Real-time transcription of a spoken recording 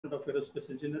of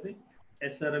Aerospace Engineering,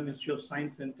 SRM Institute of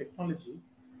Science and Technology.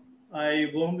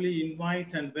 I warmly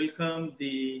invite and welcome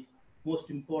the most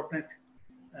important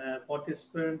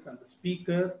participants and the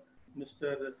speaker,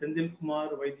 Mr.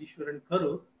 Senthilkumar, Vaithyeswaran,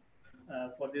 Karur,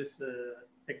 for this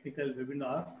technical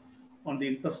webinar on the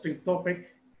interesting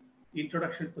topic,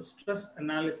 Introduction to Stress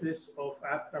Analysis of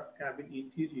Aircraft Cabin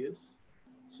Interiors.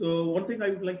 So one thing I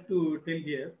would like to tell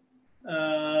here,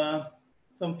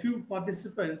 some few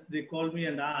participants, they called me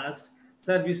and asked,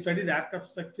 sir, we studied aircraft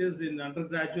structures in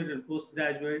undergraduate and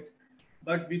postgraduate,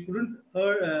 but we couldn't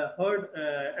heard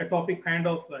a topic kind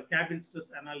of cabin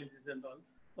stress analysis and all.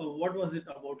 So what was it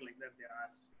about like that, they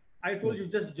asked. I told you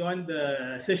just join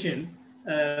the session.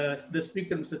 The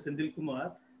speaker, Mr.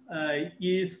 Senthilkumar,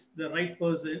 is the right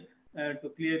person to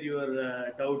clear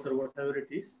your doubts or whatever it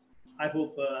is. I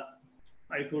hope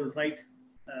I told right,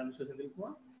 Mr.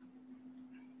 Senthilkumar.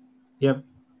 Yep.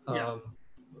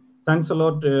 Thanks a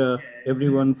lot,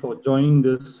 everyone, for joining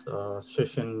this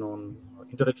session on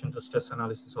Introduction to Stress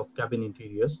Analysis of Cabin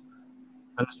Interiors.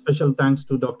 And a special thanks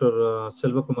to Dr.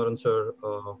 Senthilkumar sir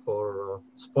for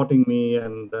spotting me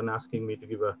and then asking me to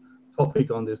give a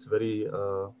topic on this very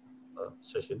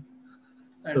session.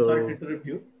 And sorry to interrupt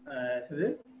you.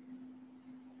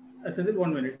 Senthil,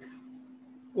 1 minute.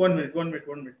 1 minute.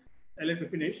 I'll let you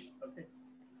finish. Okay.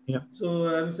 Yeah. So,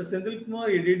 Mr. Senthilkumar,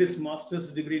 he did his master's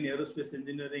degree in aerospace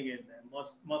engineering in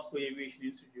Moscow Aviation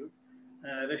Institute,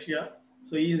 Russia.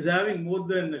 So, he is having more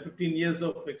than 15 years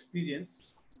of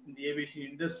experience in the aviation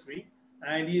industry,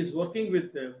 and he is working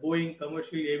with Boeing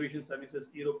Commercial Aviation Services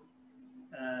Europe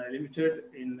Limited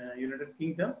in United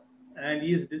Kingdom, and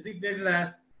he is designated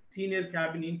as Senior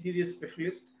Cabin Interior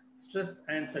Specialist, Stress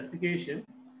and Certification,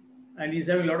 and he's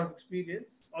having a lot of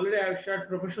experience. Already, I have shared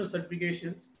professional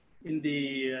certifications in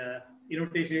the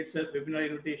invitation itself, webinar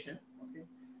invitation. Okay,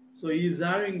 so he's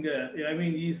having,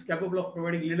 he's capable of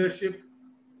providing leadership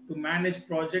to manage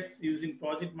projects using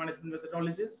project management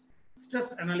methodologies,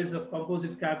 stress analysis of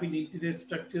composite cabin interior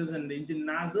structures and engine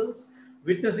nacelles,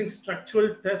 witnessing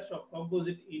structural tests of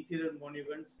composite interior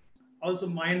monuments, also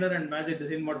minor and major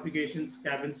design modifications,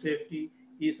 cabin safety,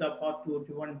 ESA Part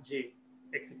 21J,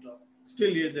 etc.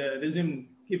 Still, the resume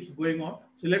keeps going on.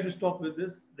 So let me stop with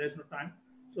this. There's no time.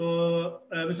 So,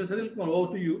 Mr. Senthilkumar,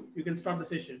 over to you. You can start the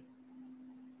session.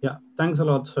 Yeah, thanks a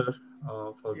lot, sir,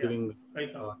 for giving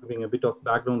a bit of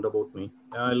background about me.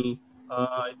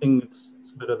 I think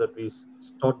it's better that we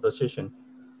start the session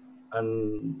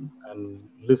and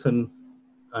listen.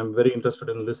 I'm very interested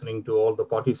in listening to all the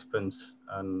participants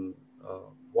and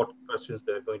what questions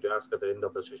they're going to ask at the end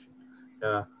of the session.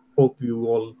 Hope you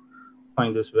all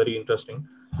find this very interesting.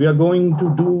 We are going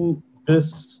to do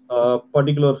this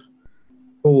particular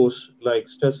course like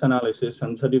stress analysis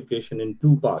and certification in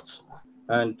 2 parts.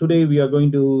 And today we are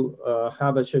going to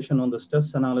have a session on the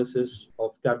stress analysis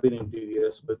of cabin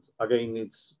interiors, but again,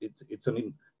 it's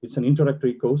an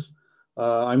introductory course.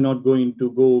 I'm not going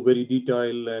to go very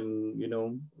detailed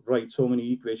and write so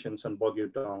many equations and bog you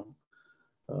down.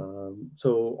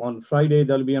 So on Friday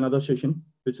there'll be another session,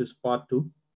 which is part 2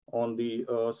 on the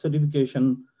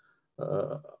certification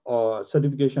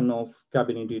of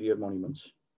cabin interior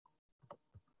monuments.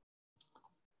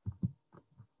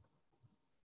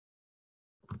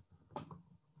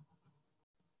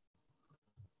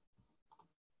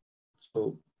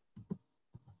 So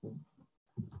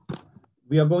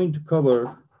we are going to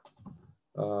cover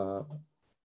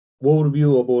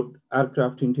overview about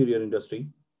aircraft interior industry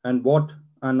and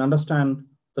understand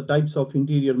the types of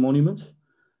interior monuments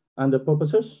and the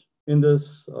purposes in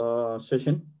this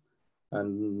session.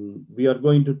 And we are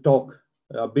going to talk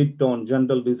a bit on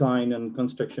general design and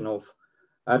construction of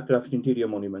aircraft interior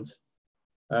monuments.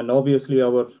 And obviously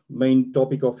our main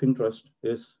topic of interest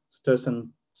is stress and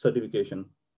certification.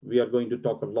 We are going to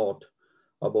talk a lot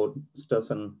about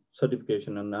stress and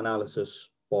certification and analysis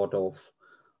part of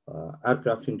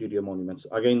aircraft interior monuments.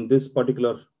 Again, this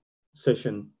particular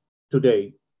session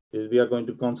today we are going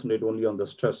to concentrate only on the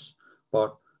stress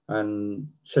part, and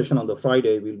session on the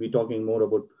Friday we'll be talking more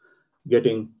about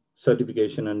getting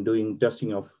certification and doing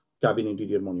testing of cabin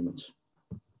interior monuments.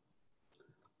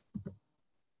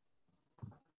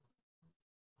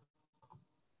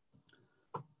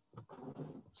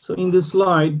 So in this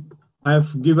slide, I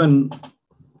have given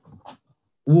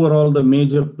who are all the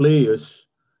major players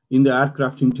in the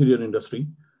aircraft interior industry.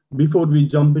 Before we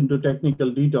jump into technical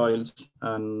details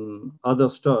and other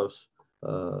stuffs,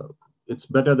 it's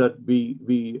better that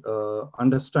we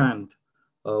understand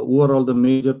who are all the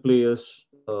major players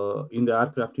in the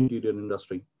aircraft interior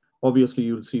industry. Obviously,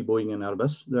 you'll see Boeing and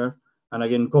Airbus there. And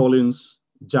again, Collins,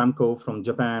 Jamco from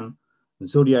Japan,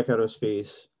 Zodiac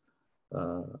Aerospace,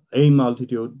 aim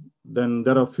altitude. Then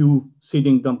there are a few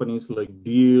seating companies like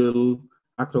Deal,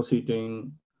 Acro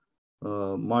Seating,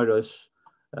 Midas,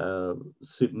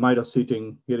 Midas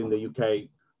Seating here in the UK.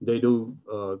 They do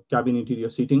cabin interior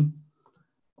seating.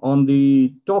 On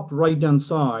the top right-hand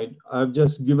side, I've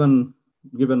just given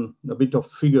a bit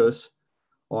of figures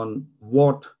on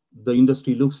what the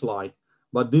industry looks like.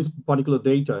 But this particular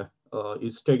data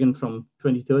is taken from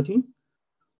 2013.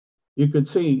 You could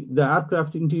see the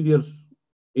aircraft interior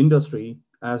industry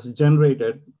has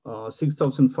generated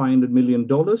 $6,500 million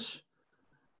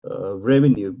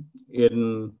revenue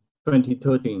in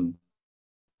 2013.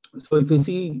 So if you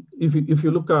see, if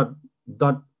you look at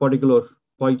that particular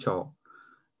pie chart,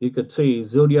 you could say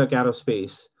Zodiac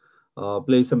Aerospace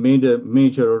plays a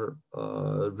major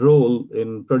role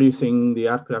in producing the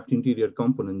aircraft interior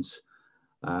components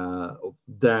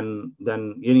than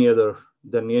any other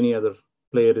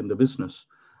player in the business.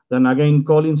 Then again,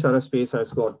 Collins Aerospace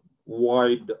has got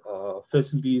wide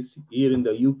facilities here in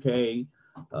the UK,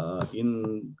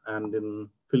 and in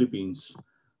Philippines.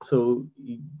 So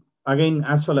again,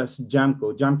 as well as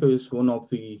Jamco. Jamco is one of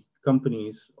the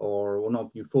companies or one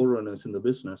of the forerunners in the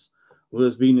business who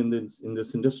has been in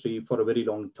this industry for a very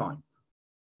long time.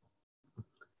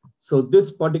 So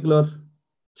this particular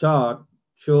chart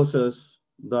shows us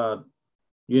that,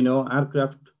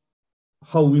 aircraft,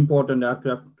 how important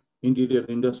aircraft interior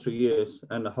industry is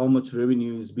and how much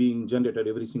revenue is being generated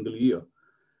every single year.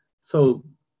 So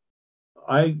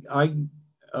I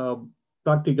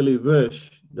practically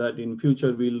wish that in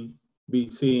future we'll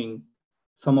be seeing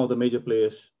some of the major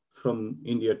players from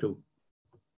India too.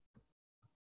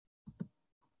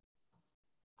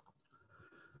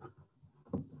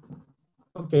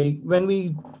 Okay, when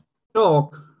we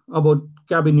talk about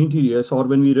cabin interiors, or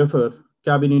when we refer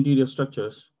cabin interior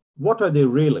structures, what are they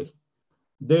really?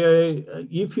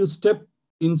 If you step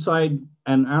inside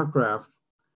an aircraft,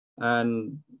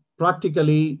 and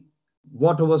practically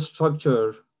whatever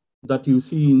structure that you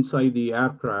see inside the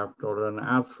aircraft or an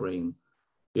airframe,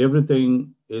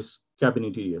 everything is cabin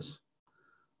interiors.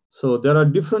 So there are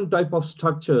different type of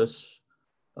structures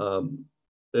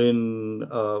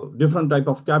different type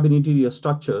of cabin interior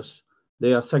structures.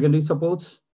 They are secondary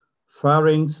supports,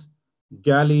 fairings,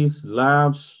 galleys,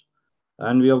 lavs,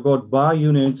 and we have got bar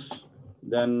units.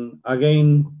 Then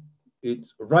again,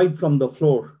 it's right from the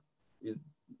floor.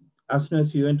 As soon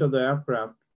as you enter the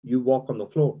aircraft, you walk on the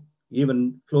floor.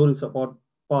 Even floor is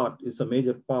a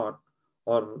major part,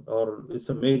 or it's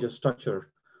a major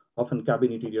structure of a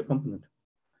cabin interior component.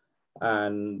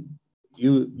 And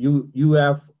you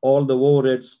have all the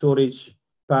overhead storage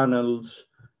panels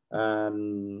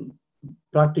and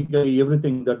practically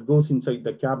everything that goes inside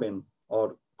the cabin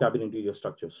or cabin interior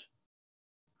structures.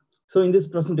 So in this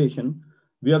presentation,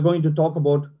 we are going to talk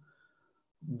about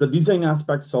the design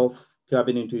aspects of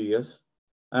cabin interiors,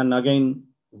 and again,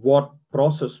 what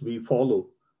process we follow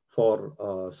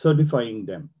for certifying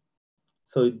them.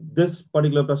 So this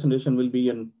particular presentation will be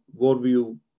an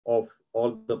overview of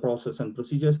all the process and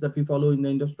procedures that we follow in the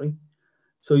industry.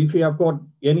 So if you have got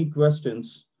any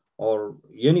questions or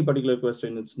any particular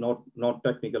question, it's not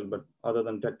technical, but other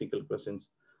than technical questions,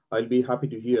 I'll be happy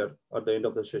to hear at the end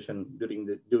of the session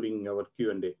during our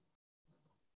Q&A.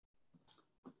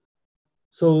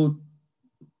 So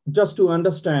just to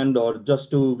understand or just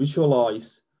to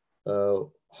visualize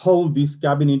how these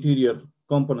cabin interior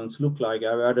components look like,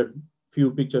 I've added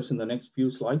few pictures in the next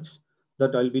few slides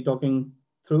that I'll be talking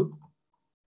through.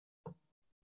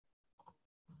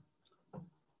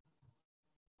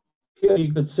 Here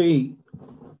you could see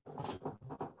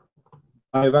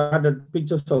I've added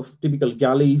pictures of typical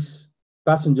galleys,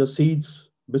 passenger seats,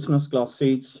 business class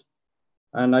seats,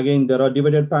 and again, there are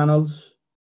divided panels.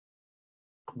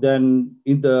 Then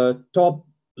in the top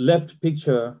left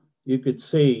picture, you could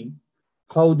see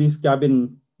how these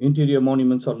cabin interior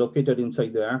monuments are located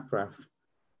inside the aircraft.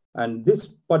 And this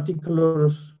particular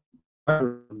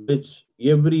which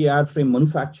every airframe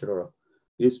manufacturer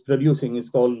is producing is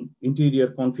called interior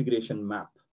configuration map.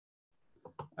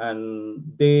 And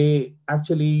they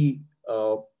actually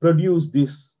produce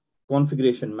these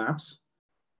configuration maps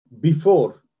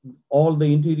before all the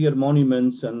interior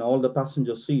monuments and all the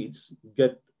passenger seats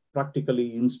get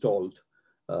practically installed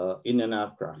in an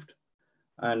aircraft.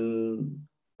 And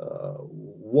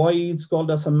why it's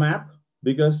called as a map?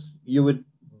 Because you would,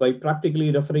 by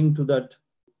practically referring to that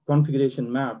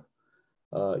configuration map,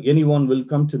 anyone will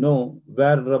come to know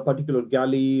where a particular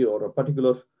galley or a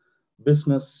particular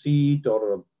business seat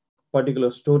or a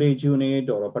particular storage unit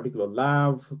or a particular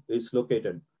lav is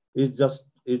located. It's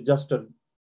just a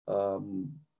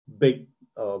big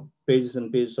pages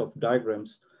and pages of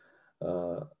diagrams.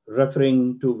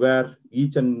 referring to where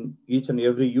each and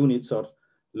every units are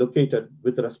located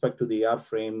with respect to the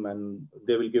airframe, and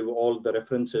they will give all the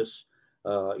references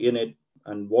in it,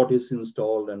 and what is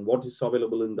installed and what is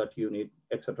available in that unit,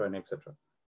 etc. and etc.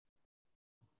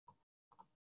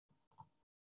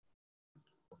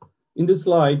 In this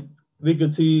slide, we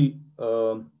could see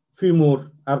a few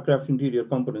more aircraft interior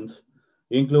components,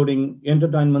 including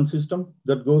entertainment system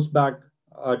that goes back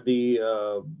at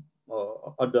the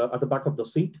back of the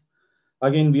seat.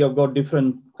 Again, we have got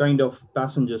different kind of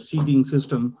passenger seating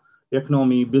system,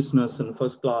 economy, business, and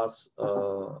first class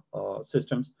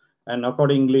systems. And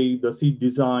accordingly, the seat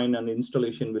design and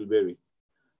installation will vary.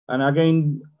 And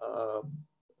again,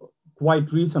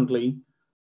 quite recently,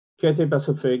 Cathay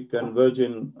Pacific and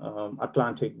Virgin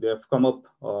Atlantic, they have come up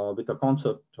with a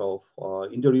concept of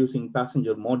introducing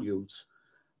passenger modules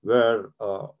where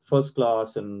first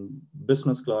class and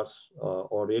business class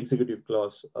or executive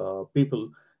class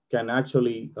people can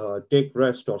actually take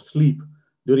rest or sleep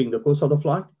during the course of the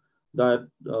flight. That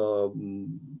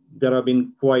there have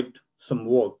been quite some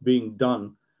work being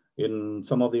done in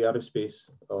some of the aerospace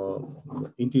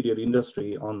interior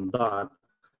industry on that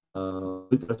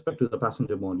with respect to the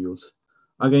passenger modules.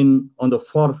 Again, on the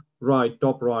far right,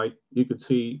 top right, you could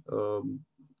see a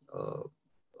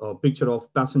picture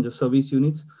of passenger service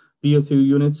units, PSU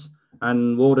units,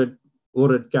 and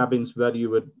overhead cabins where you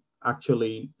would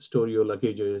actually store your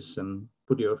luggages and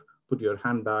put your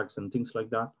handbags and things like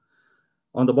that.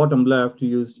 On the bottom left,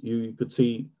 you could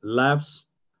see labs.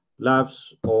 There are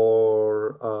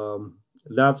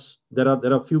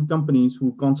a few companies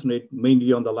who concentrate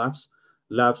mainly on the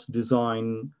labs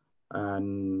design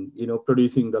and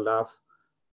producing the lab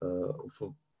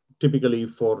typically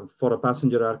for a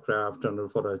passenger aircraft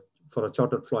and for a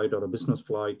chartered flight or a business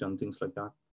flight and things like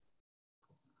that.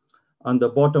 On the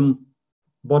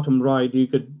bottom right, you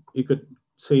could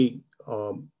see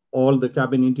all the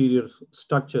cabin interior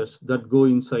structures that go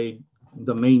inside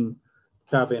the main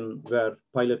cabin where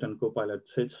pilot and co-pilot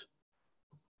sits.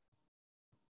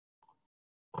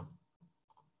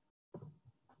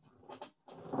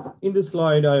 In this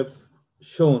slide, I've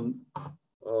shown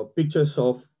pictures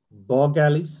of bog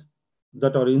alleys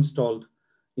that are installed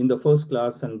in the first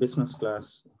class and business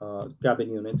class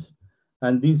cabin units.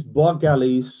 And these bog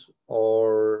alleys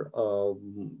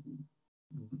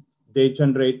they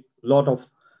generate a lot of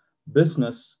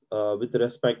business with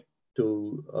respect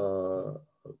to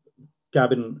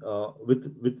cabin,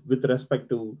 with respect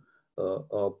to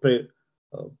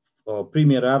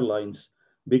premier airlines,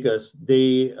 because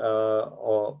they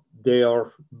are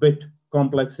a bit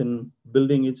complex in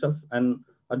building itself, and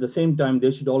at the same time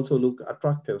they should also look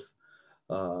attractive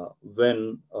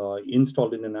when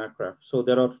installed in an aircraft. So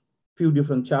there are few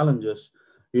different challenges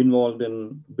involved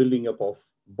in building up of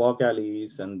bog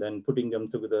alleys and then putting them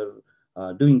together,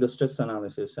 doing the stress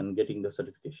analysis and getting the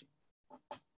certification.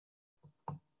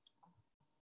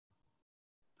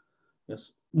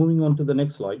 Yes, moving on to the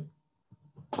next slide.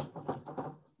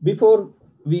 Before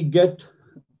we get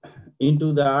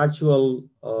into the actual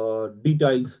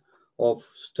details of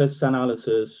stress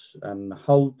analysis and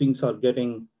how things are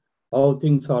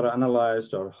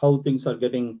analyzed or how things are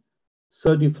getting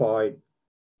certified,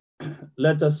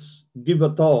 let us give a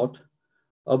thought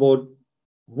about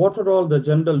what are all the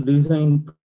general design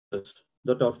processes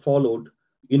that are followed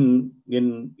in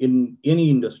any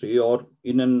industry or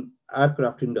in an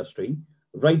aircraft industry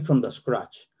right from the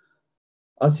scratch.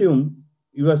 Assume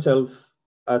yourself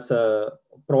as a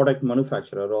product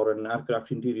manufacturer or an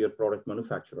aircraft interior product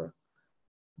manufacturer.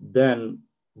 Then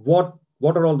what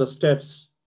are all the steps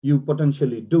you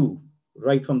potentially do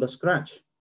right from the scratch?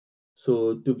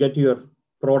 So to get your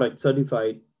product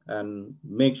certified and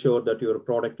make sure that your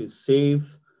product is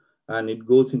safe and it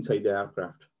goes inside the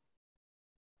aircraft.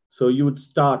 So you would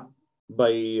start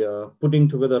by putting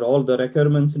together all the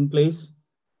requirements in place,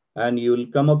 and you will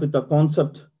come up with a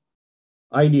concept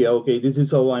idea. Okay, this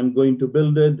is how I'm going to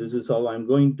build it. This is how I'm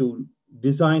going to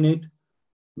design it.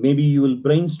 Maybe you will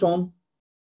brainstorm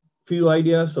few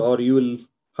ideas, or you will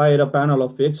hire a panel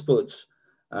of experts,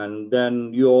 and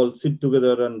then you all sit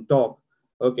together and talk.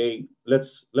 Okay,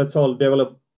 let's all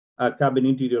develop a cabin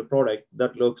interior product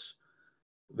that looks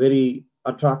very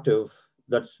attractive,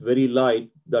 that's very light,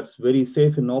 that's very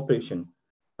safe in operation,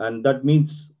 and that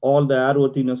meets all the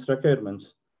airworthiness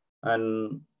requirements.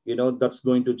 And that's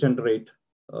going to generate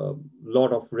a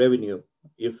lot of revenue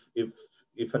if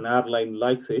an airline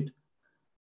likes it.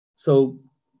 So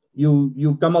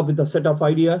you come up with a set of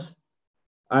ideas,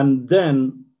 and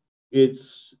then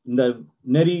it's the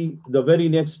very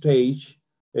next stage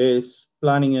is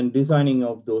planning and designing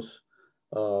of those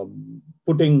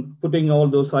putting all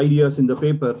those ideas in the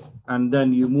paper, and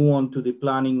then you move on to the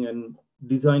planning and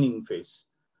designing phase.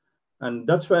 And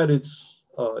that's where it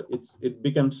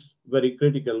becomes very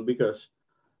critical, because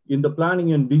in the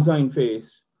planning and design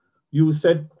phase, you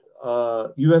set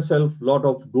yourself a lot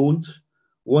of goals.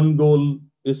 One goal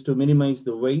is to minimize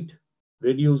the weight,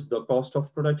 reduce the cost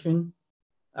of production,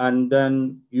 and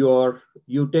then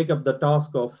you take up the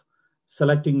task of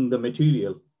selecting the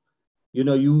material. You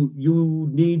know, you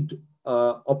need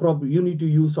to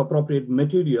use appropriate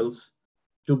materials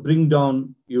to bring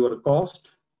down your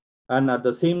cost, and at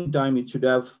the same time it should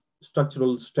have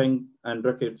structural strength and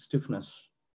rugged stiffness.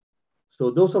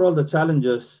 So those are all the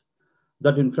challenges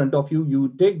that in front of you.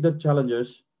 You take the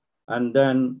challenges and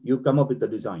then you come up with the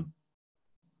design.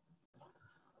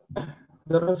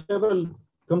 There are several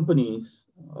companies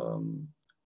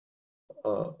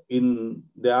in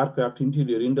the aircraft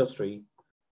interior industry.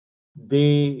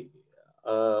 They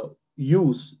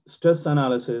use stress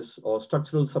analysis or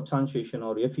structural substantiation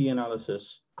or FE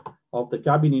analysis of the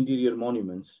cabin interior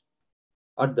monuments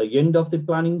at the end of the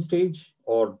planning stage,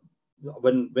 or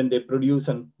when they produce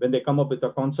and when they come up with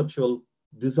a conceptual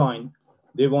design,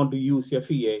 they want to use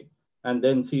FEA and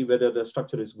then see whether the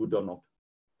structure is good or not.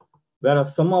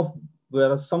 Whereas some of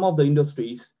the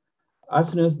industries, as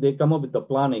soon as they come up with the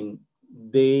planning,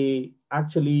 they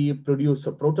actually produce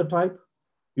a prototype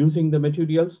using the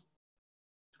materials,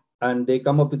 and they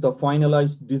come up with a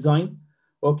finalized design.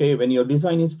 Okay, when your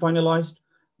design is finalized,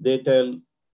 they tell,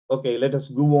 okay, let us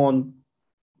go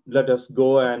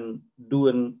and do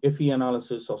an FE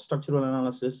analysis or structural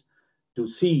analysis to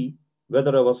see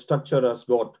whether our structure has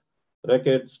got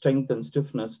rugged strength and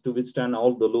stiffness to withstand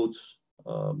all the loads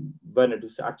when it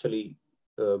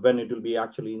will be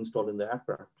actually installed in the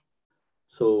aircraft.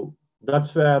 So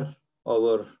that's where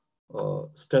our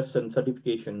stress and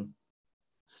certification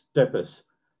step is,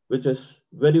 which is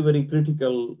very, very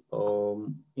critical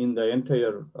in the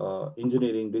entire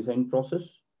engineering design process.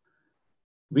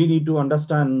 We need to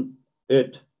understand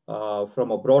it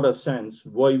from a broader sense,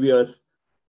 why we are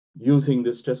using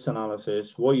this stress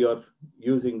analysis, why you are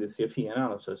using this FE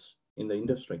analysis in the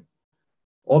industry.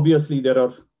 Obviously, there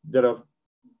are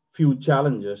few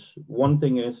challenges. One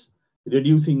thing is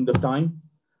reducing the time.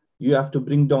 You have to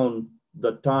bring down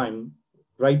the time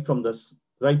right from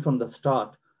the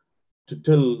start to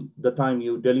till the time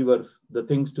you deliver the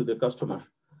things to the customer.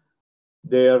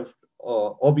 They're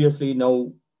obviously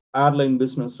now airline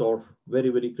business are very,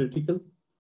 very critical,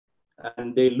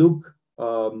 and they look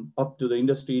up to the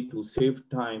industry to save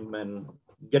time and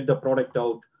get the product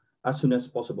out as soon as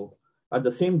possible. At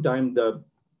the same time,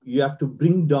 you have to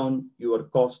bring down your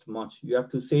cost much. You have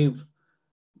to save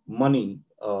money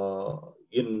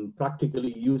in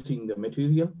practically using the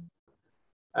material.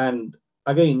 And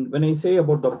again, when I say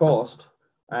about the cost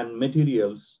and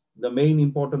materials, the main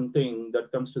important thing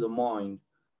that comes to the mind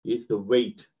is the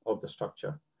weight of the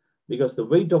structure, because the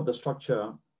weight of the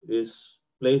structure plays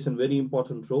a very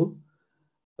important role.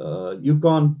 You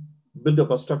can't build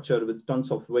up a structure with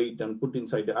tons of weight and put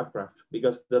inside the aircraft,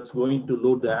 because that's going to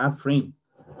load the airframe,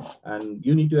 and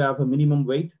you need to have a minimum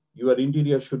weight. Your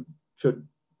interior should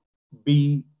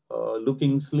be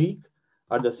looking sleek.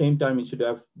 At the same time, it should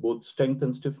have both strength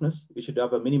and stiffness. It should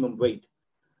have a minimum weight.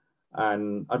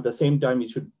 And at the same time, it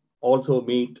should also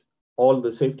meet all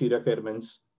the safety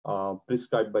requirements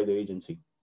prescribed by the agency.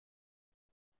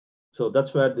 So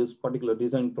that's where this particular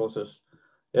design process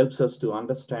helps us to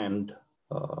understand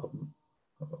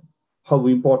how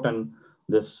important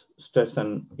this stress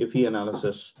and FE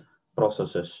analysis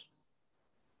process is.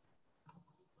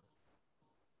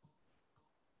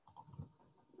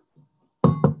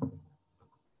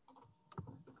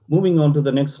 Moving on to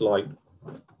the next slide.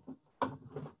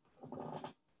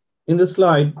 In this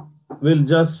slide, we'll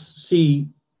just see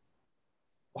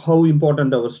how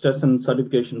important our stress and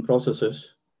certification process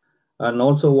is, and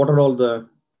also what are all the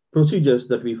procedures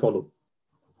that we follow.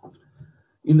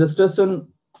 In the stress and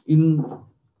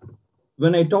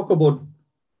when I talk about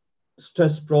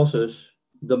stress process,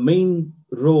 the main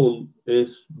role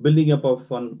is building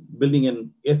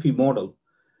an FE model,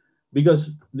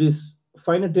 because this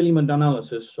finite element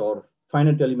analysis or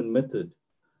finite element method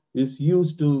is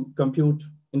used to compute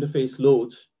interface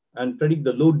loads and predict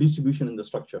the load distribution in the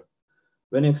structure.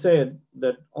 When I said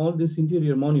that all these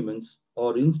interior monuments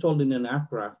are installed in an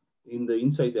aircraft,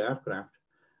 inside the aircraft,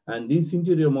 and these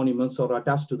interior monuments are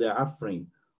attached to the airframe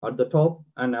at the top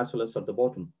and as well as at the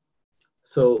bottom.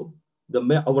 So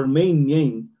our main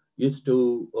aim is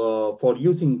for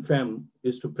using FEM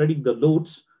is to predict the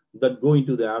loads that go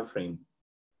into the airframe.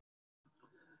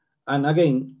 And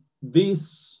again,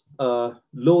 these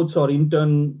loads are in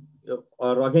turn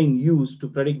are again used to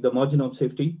predict the margin of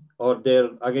safety, or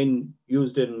they're again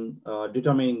used in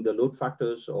determining the load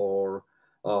factors or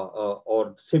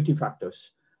safety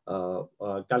factors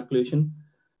calculation,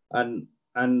 and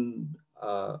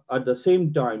at the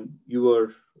same time,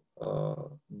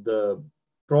 the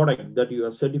product that you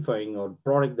are certifying or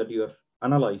product that you are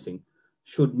analyzing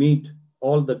should meet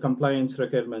all the compliance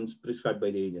requirements prescribed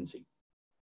by the agency.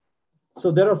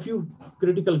 So there are a few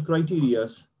critical criteria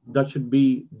that should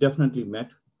be definitely met.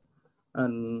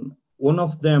 And one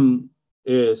of them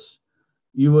is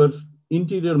your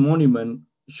interior monument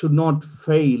should not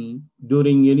fail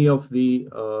during any of the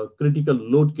critical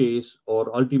load case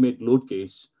or ultimate load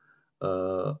case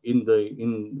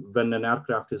when an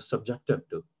aircraft is subjected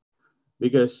to.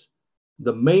 Because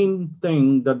the main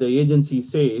thing that the agency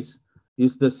says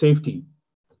is the safety.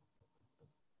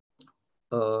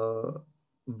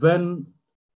 When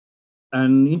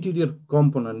an interior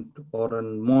component or a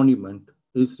monument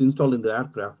is installed in the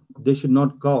aircraft, they should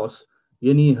not cause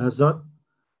any hazard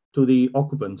to the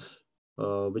occupants,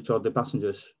 which are the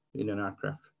passengers in an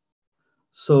aircraft.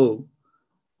 So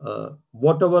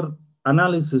whatever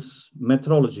analysis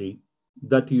methodology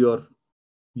that you are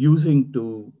using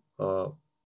to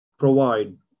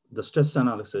provide the stress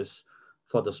analysis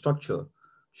for the structure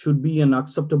should be an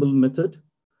acceptable method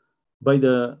by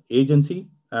the agency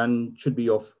and should be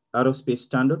of aerospace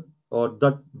standard, or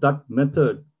that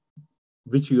method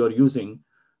which you are using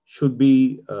should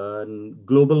be a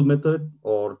global method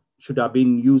or should have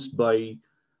been used by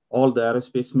all the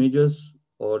aerospace majors,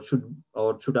 or should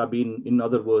have been, in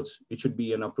other words, it should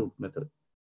be an approved method.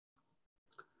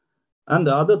 And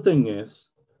the other thing is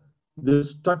the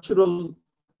structural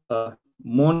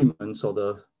monuments or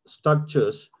the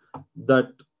structures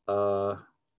that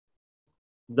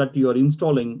you are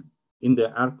installing in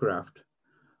the aircraft.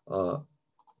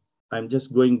 I'm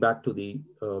just going back to the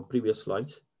previous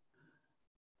slides.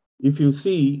 If you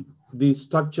see, these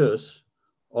structures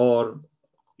are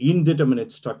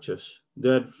indeterminate structures.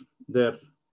 They're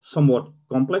somewhat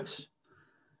complex,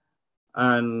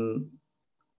 and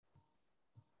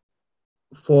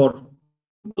for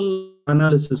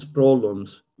analysis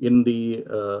problems in the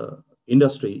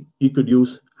industry, you could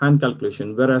use hand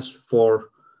calculation, whereas for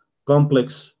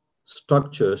complex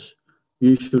structures,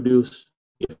 you should use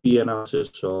FE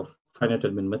analysis or finite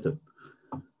element method.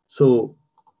 So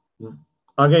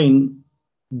again,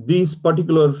 these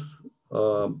particular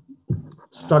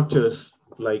structures,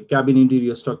 like cabin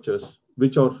interior structures,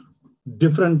 which are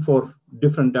different for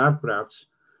different aircrafts.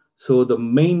 So the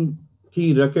main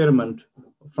key requirement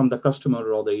from the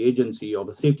customer or the agency or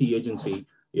the safety agency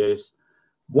is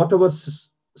whatever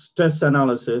stress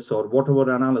analysis or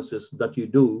whatever analysis that you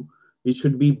do, it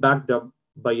should be backed up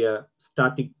by a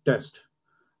static test.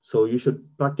 So you should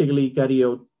practically carry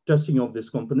out testing of this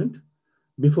component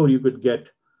before you could get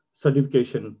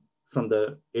certification from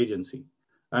the agency.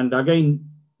 And again,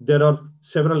 there are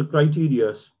several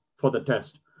criteria for the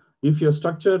test. If your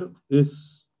structure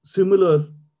is similar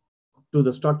to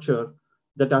the structure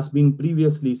that has been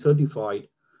previously certified,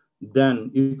 then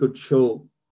you could show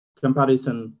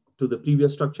comparison to the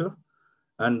previous structure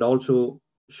and also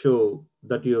show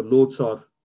that your loads are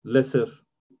lesser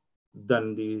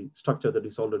than the structure that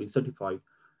is already certified,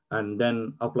 and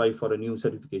then apply for a new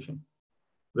certification.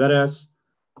 Whereas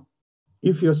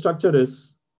if your structure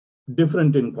is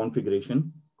different in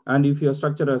configuration, and if your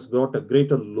structure has got a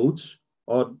greater loads,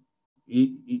 or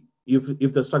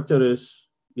if the structure is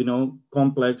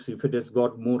complex, if it has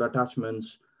got more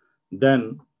attachments,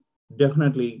 then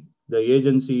definitely the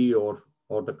agency or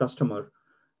the customer,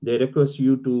 they request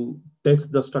you to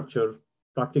test the structure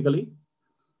practically,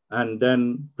 and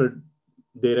then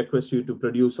they request you to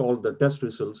produce all the test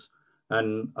results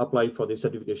and apply for the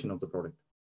certification of the product.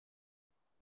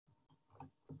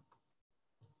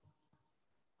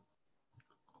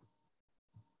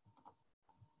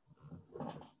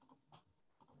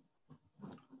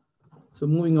 So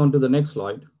moving on to the next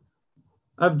slide.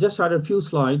 I've just had a few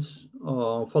slides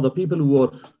for the people who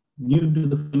are new to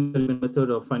the finite element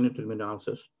method or finite element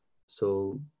analysis.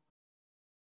 So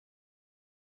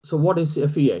what is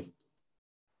FEA?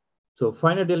 So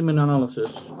finite element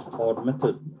analysis, or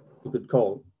method you could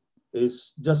call,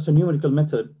 is just a numerical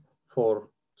method for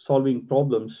solving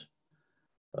problems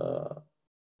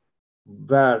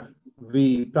where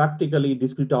we practically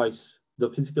discretize the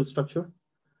physical structure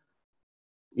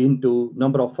into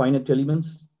number of finite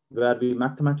elements, where we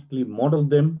mathematically model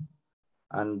them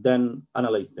and then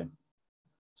analyze them.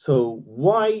 So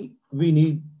why we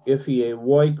need FEA?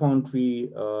 Why can't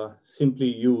we simply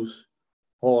use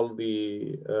all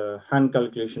the hand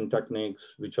calculation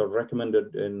techniques which are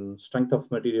recommended in strength of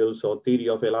materials or theory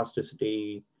of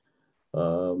elasticity,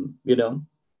 you know,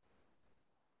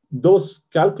 those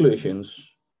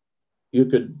calculations you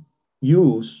could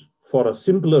use for a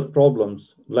simpler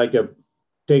problems, like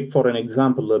take for an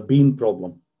example, a beam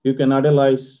problem. You can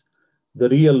analyze the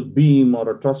real beam or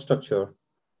a truss structure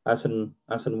as an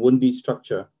 1D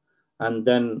structure, and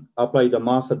then apply the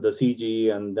mass at the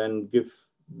CG, and then give,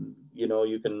 you know,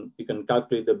 you can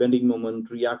calculate the bending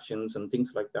moment, reactions, and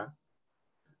things like that.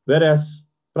 Whereas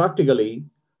practically,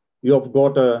 you have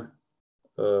got a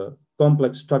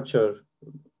complex structure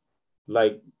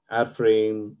like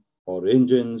airframe or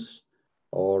engines,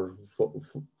 or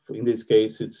in this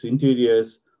case, it's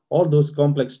interiors. All those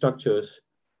complex structures,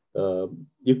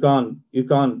 you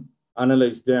can't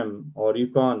analyze them, or you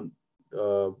can't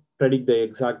predict the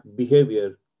exact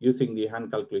behavior using the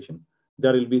hand calculation.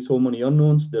 There will be so many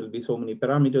unknowns. There will be so many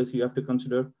parameters you have to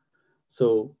consider.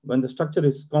 So when the structure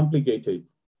is complicated,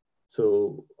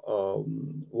 so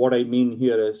what I mean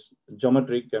here is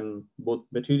geometric and both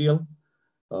material.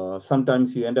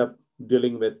 Sometimes you end up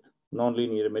dealing with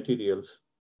nonlinear materials.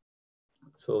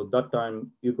 So that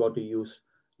time you got to use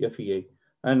FEA.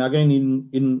 And again,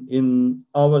 in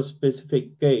our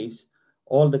specific case,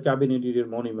 all the cabin interior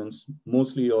monuments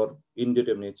mostly are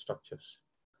indeterminate structures.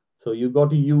 So you got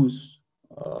to use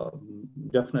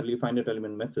definitely finite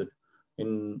element method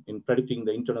in predicting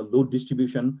the internal load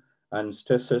distribution and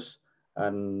stresses,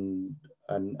 and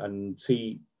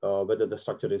see whether the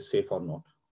structure is safe or not.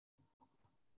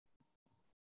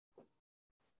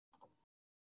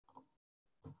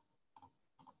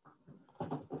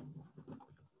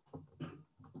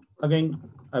 Again,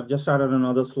 I've just added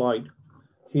another slide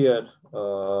here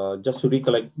just to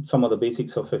recollect some of the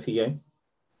basics of FEA.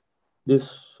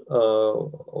 This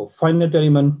finite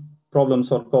element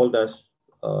problems are called as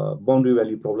boundary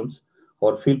value problems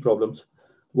or field problems.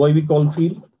 Why we call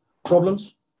field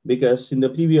problems? Because in the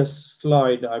previous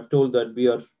slide, I've told that we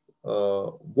are,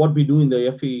 what we do in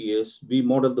the FEA is we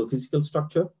model the physical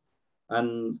structure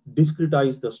and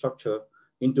discretize the structure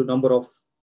into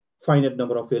finite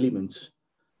number of elements.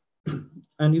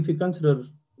 And if you consider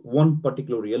one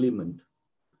particular element,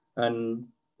 and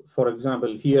for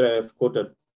example, here I have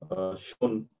quoted,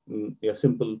 shown a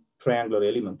simple triangular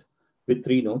element with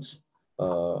 3 nodes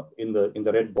in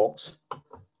the red box.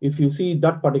 If you see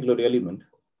that particular element,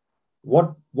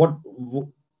 what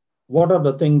are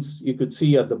the things you could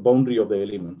see at the boundary of the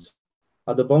elements?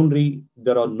 At the boundary,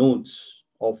 there are nodes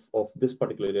of this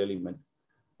particular element.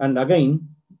 And again,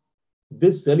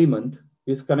 this element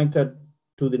is connected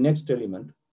to the next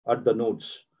element at the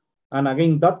nodes. And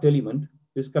again, that element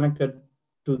is connected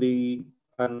to the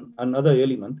another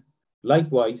element.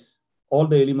 Likewise, all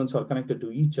the elements are connected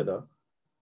to each other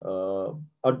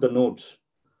at the nodes.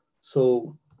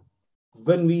 So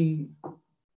when we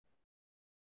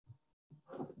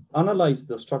analyze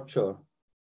the structure,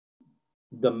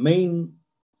 when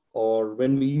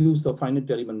we use the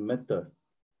finite element method,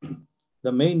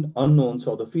 the main unknowns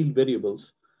or the field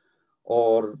variables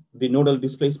or the nodal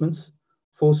displacements,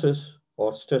 forces,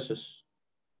 or stresses.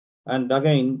 And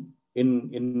again,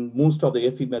 in most of the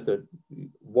FE method,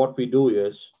 what we do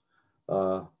is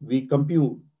we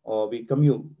compute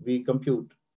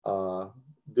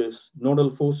this nodal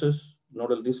forces,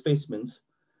 nodal displacements,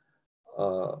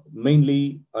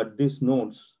 mainly at these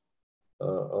nodes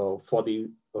for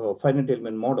the finite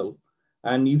element model.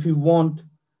 And if you want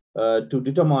to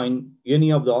determine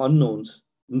any of the unknowns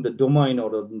in the domain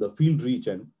or in the field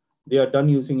region, they are done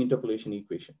using interpolation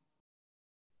equation.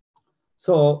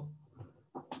 So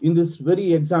in this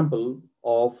very example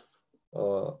of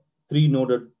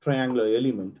 3-noded triangular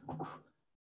element,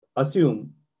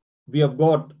 assume we have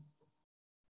got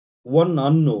one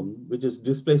unknown, which is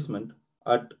displacement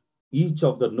at each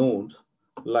of the nodes.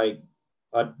 Like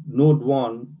at node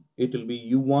 1, it will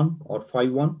be U1 or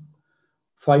phi1,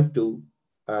 phi2,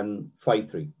 and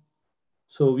phi3.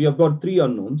 So we have got 3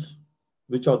 unknowns,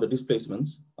 which are the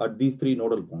displacements at these 3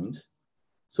 nodal points.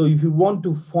 So if you want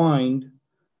to find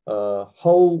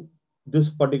how this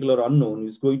particular unknown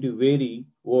is going to vary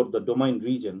over the domain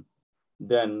region,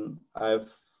 then that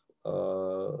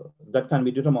can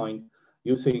be determined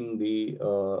using the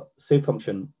shape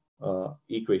function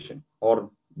equation, or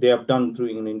they have done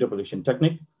through an interpolation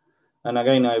technique. And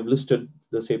again, I've listed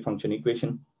the shape function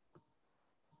equation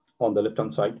on the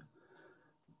left-hand side.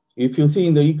 If you see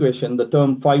in the equation, the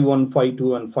term phi1,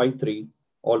 phi2, and phi3,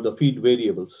 all the field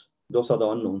variables, those are the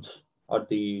unknowns at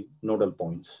the nodal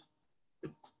points.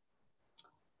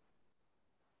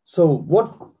 So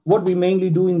what we mainly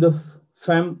do in the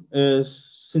FEM is,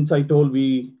 since I told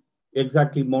we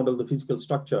exactly model the physical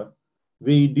structure,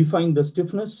 we define the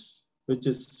stiffness, which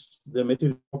is the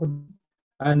material property,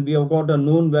 and we have got a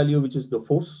known value, which is the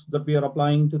force that we are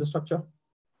applying to the structure.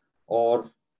 Or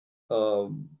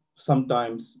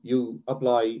sometimes you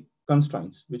apply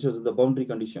constraints, which is the boundary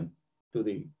condition to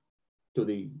the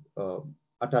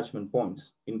attachment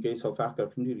points. In case of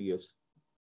aircraft interiors,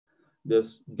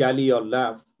 this galley or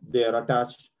lav, they are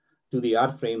attached to the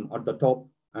airframe at the top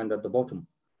and at the bottom.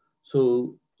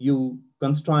 So you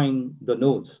constrain the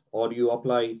nodes or you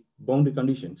apply boundary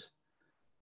conditions.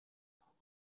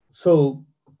 So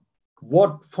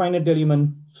what finite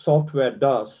element software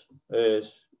does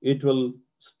is it will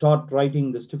start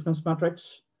writing the stiffness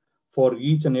matrix for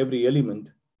each and every element,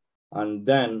 and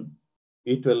then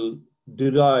it will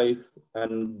derive a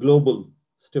global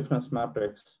stiffness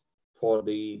matrix for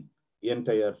the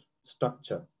entire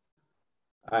structure.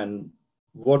 And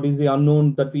what is the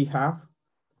unknown that we have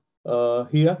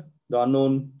here? The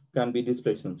unknown can be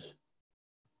displacements.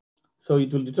 So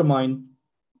it will determine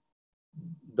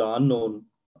the unknown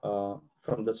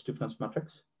from the stiffness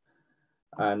matrix,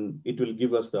 and it will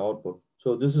give us the output.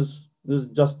 So this is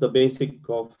just the basic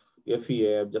of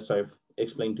FEA. I've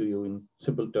explained to you in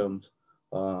simple terms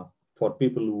for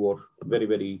people who are very,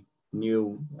 very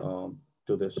new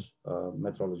to this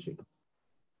methodology.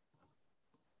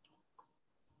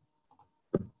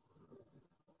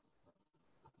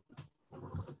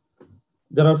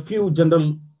 There are few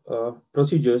general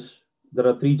procedures. There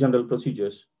are 3 general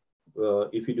procedures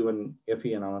if you do an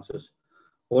FE analysis.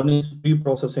 One is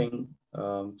pre-processing,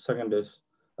 second is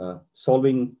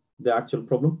solving the actual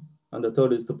problem, and the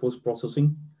third is the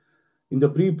post-processing. In the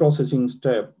pre-processing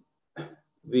step,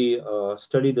 we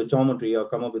study the geometry or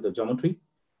come up with the geometry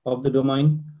of the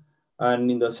domain.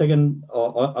 And in the second,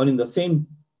 or in the same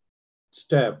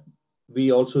step,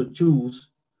 we also choose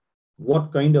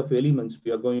what kind of elements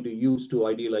we are going to use to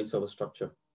idealize our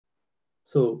structure.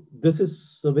 So this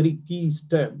is a very key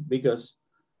step, because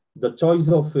the choice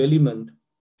of element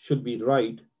should be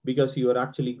right, because you are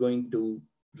actually going to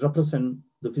represent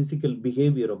the physical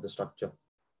behavior of the structure.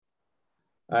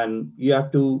 And you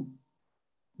have to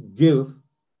give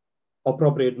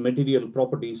appropriate material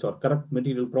properties or correct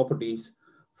material properties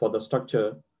for the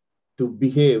structure to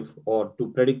behave or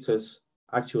to predict its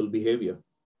actual behavior.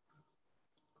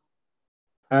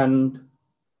 And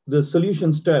the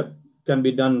solution step can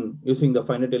be done using the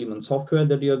finite element software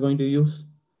that you are going to use,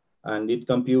 and it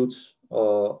computes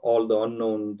all the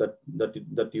unknown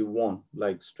that you want,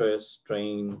 like stress,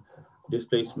 strain,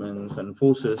 displacements, and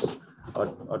forces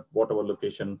at whatever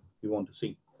location you want to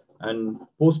see. And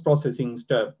post-processing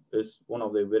step is one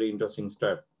of the very interesting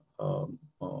step,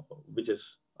 which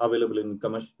is available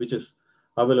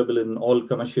in all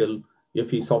commercial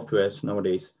FE softwares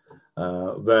nowadays,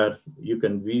 where you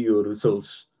can view your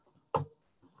results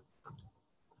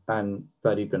and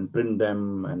where you can print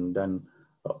them and then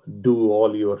do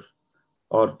all your,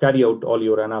 or carry out all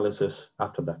your analysis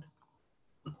after that.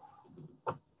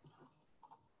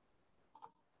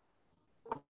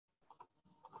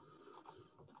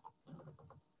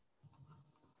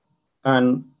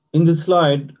 And in this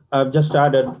slide, I've just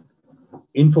added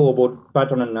info about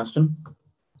Patton and Naston.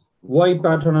 Why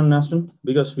Patton and Naston?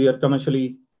 Because we are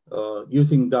commercially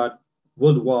using that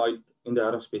worldwide in the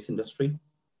aerospace industry.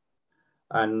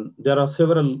 And there are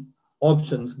several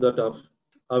options that are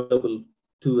available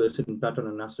to us in Patton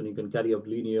and Naston. You can carry out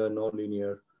linear,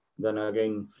 non-linear, then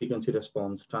again, frequency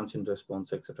response, transient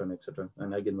response, etc.,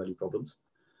 and eigenvalue problems.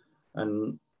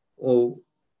 And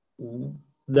the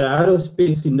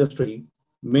aerospace industry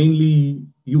mainly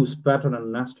use Patton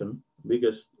and Naston,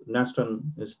 because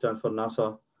Naston stands for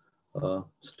NASA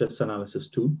Stress Analysis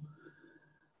Tool.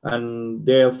 And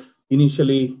they have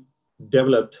initially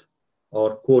developed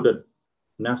or coded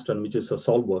Naston, which is a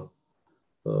solver,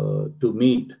 to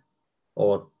meet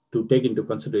or to take into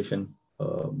consideration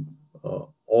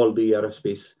all the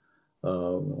aerospace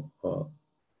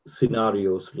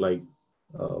scenarios, like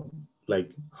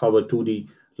how a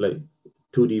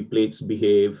 2D plates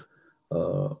behave.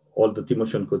 All the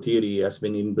Timoshenko theory has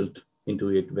been inbuilt into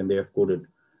it when they have coded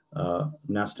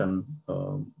Naston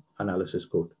analysis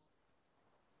code.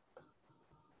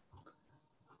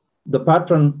 The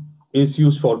Patton is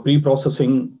used for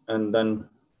pre-processing and then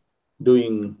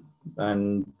doing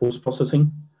and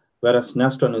post-processing, whereas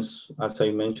Naston is, as I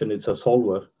mentioned, it's a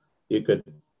solver. You could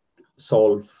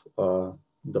solve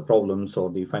the problems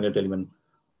or the finite element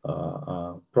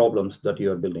problems that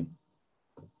you are building.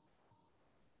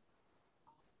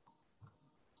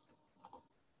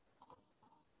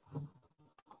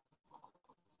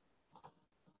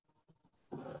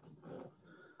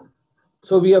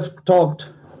 So we have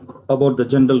talked about the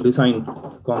general design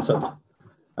concept,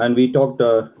 and we talked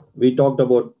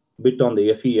about bit on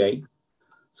the FEI.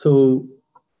 So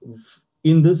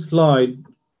in this slide,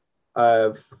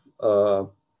 I've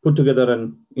put together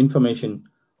an information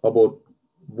about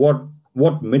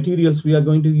what materials we are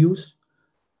going to use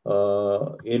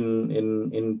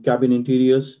in cabin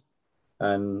interiors,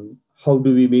 and how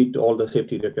do we meet all the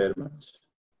safety requirements.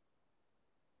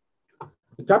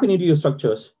 The cabin interior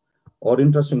structures, or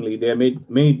interestingly, they are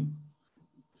made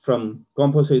from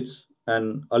composites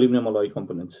and aluminum alloy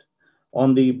components.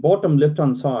 On the bottom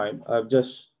left-hand side, I've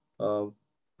just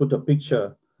put a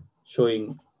picture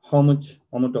showing how much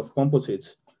amount of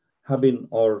composites have been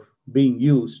or being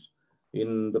used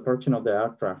in the production of the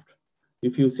aircraft.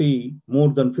 If you see, more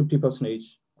than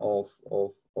 50% of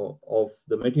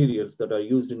the materials that are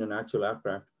used in an actual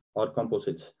aircraft are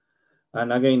composites.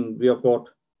 And again, we have got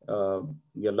a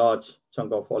large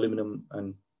chunk of aluminum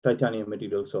and titanium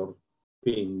materials are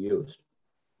being used.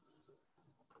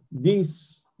 The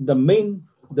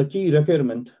key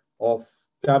requirement of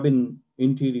cabin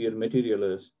interior material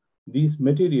is these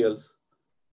materials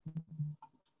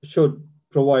should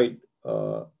provide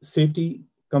safety,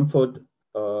 comfort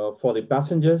for the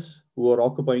passengers who are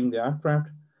occupying the aircraft,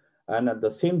 and at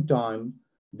the same time,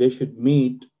 they should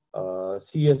meet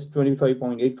CS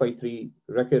 25.853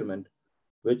 requirement,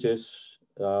 which is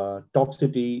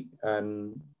toxicity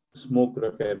and smoke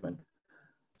requirement.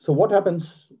 So what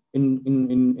happens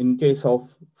in case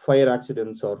of fire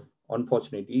accidents or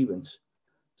unfortunate events?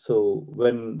 So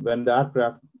when the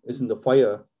aircraft is in the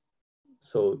fire,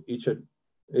 so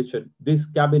these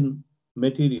cabin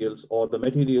materials or the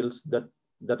materials that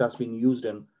has been used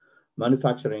in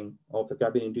manufacturing of the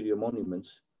cabin interior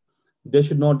monuments, they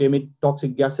should not emit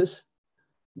toxic gases.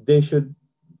 There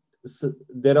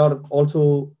are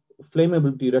also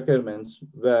flammability requirements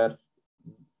where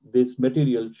this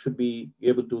material should be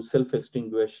able to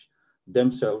self-extinguish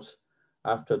themselves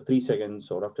after 3 seconds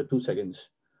or after 2 seconds,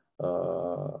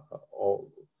 or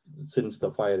since the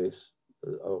fire is,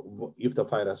 if the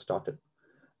fire has started.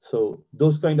 So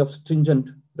those kind of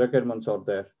stringent requirements are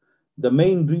there. The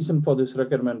main reason for this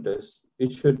requirement is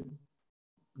it should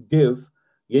give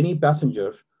any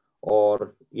passenger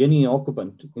or any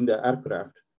occupant in the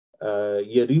aircraft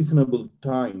a reasonable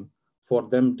time for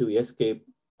them to escape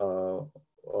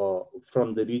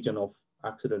from the region of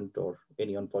accident or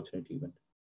any unfortunate event.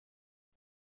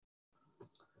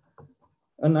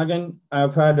 And again,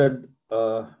 I've added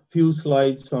a few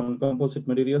slides on composite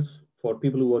materials for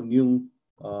people who are new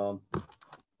or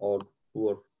who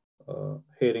are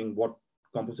hearing what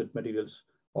composite materials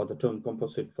or the term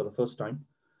composite for the first time.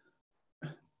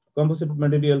 Composite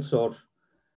materials or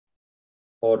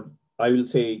I will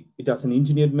say it as an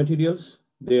engineered materials.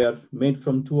 They are made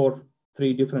from 2 or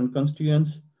 3 different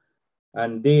constituents,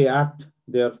 and they act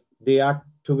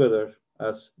together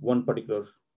as one particular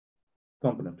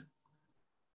component.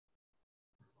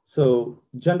 So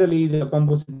generally, the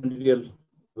composite material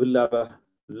will have a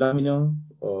lamina,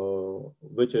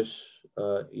 which is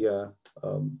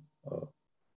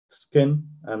skin,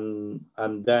 and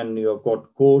then you have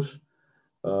got cores,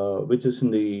 which is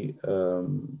in the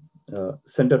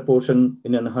center portion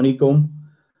in an honeycomb,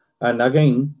 and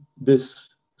again this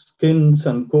skins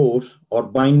and cores are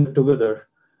bound together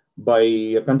by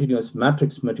a continuous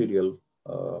matrix material,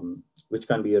 which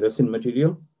can be a resin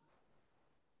material.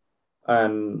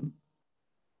 And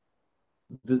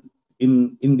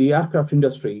in the aircraft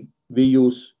industry, we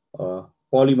use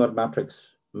polymer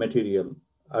matrix material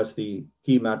as the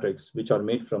key matrix, which are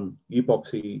made from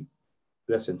epoxy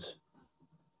resins.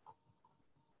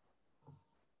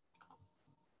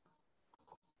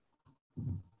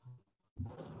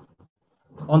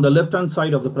 On the left-hand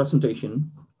side of the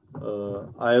presentation,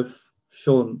 I have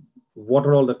shown what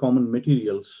are all the common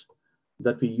materials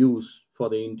that we use for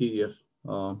the interior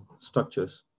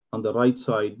structures. On the right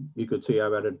side, you could say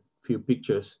I've added a few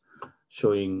pictures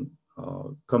showing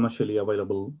commercially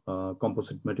available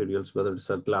composite materials, whether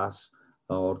it's a glass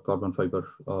or carbon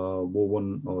fiber,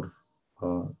 woven or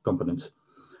components.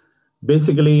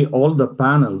 Basically, all the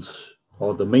panels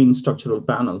or the main structural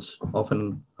panels of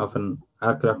an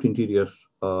aircraft interior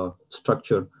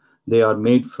structure, they are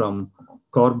made from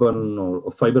carbon or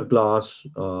fiberglass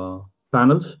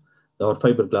panels or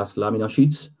fiberglass lamina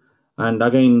sheets. And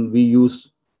again, we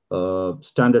use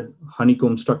standard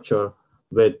honeycomb structure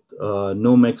with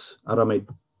Nomex aramid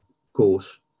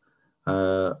cores.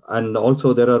 And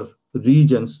also there are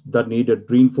regions that needed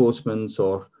reinforcements,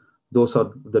 or those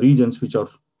are the regions which are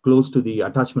close to the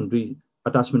attachment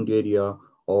area,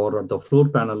 or at the floor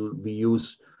panel, we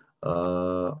use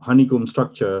honeycomb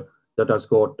structure that has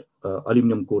got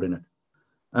aluminum core in it.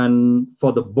 And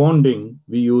for the bonding,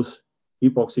 we use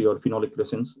epoxy or phenolic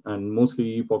resins, and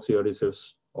mostly epoxy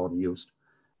adhesives are used.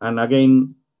 And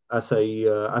again, as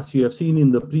you have seen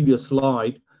in the previous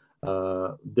slide,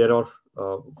 there are,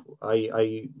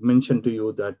 I mentioned to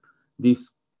you that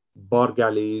these bar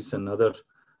galleys and other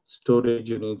storage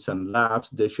units and labs,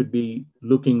 they should be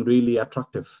looking really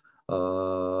attractive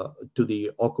to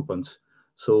the occupants.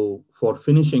 So for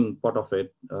finishing part of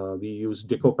it, we use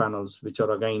deco panels, which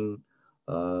are again,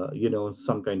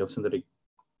 some kind of synthetic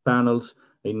panels.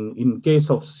 In case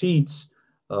of seats,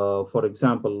 for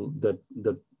example,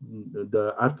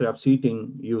 the aircraft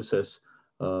seating uses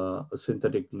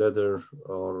synthetic leather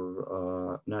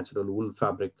or natural wool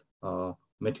fabric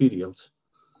materials.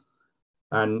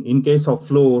 And in case of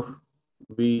floor,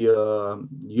 we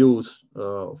use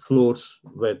floors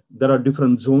where there are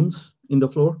different zones in the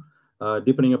floor,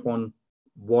 depending upon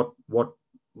what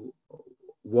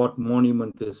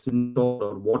monument is installed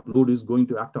or what load is going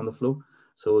to act on the floor.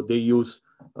 So they use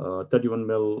 31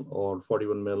 mil or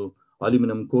 41 mil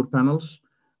aluminum core panels.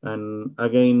 And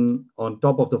again, on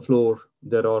top of the floor,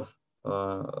 there are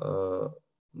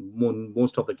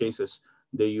most of the cases,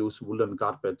 they use woolen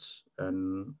carpets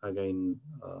and again,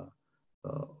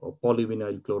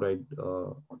 polyvinyl chloride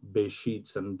base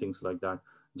sheets and things like that,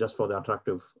 just for the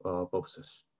attractive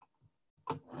purposes.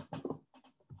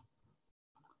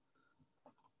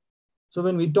 So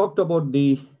when we talked about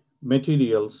the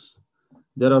materials,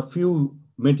 there are few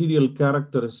material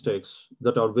characteristics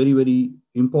that are very, very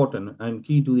important and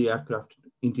key to the aircraft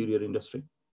interior industry.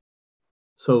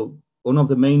 So one of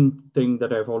the main thing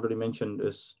that I've already mentioned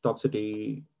is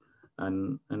toxicity,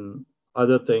 and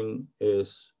other thing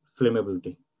is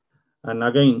flammability. And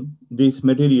again, these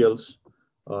materials,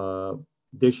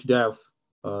 they should have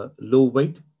low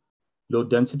weight, low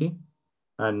density,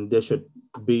 and they should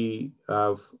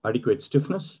have adequate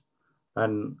stiffness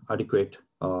and adequate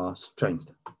strength.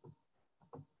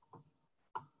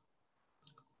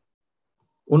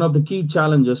 One of the key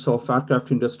challenges of aircraft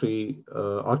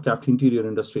interior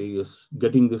industry is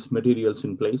getting these materials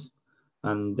in place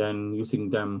and then using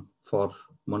them for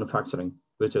manufacturing,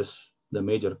 which is the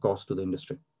major cost to the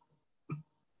industry.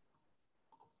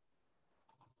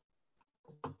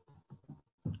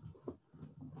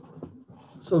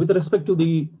 So with respect to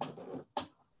the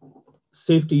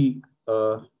safety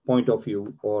point of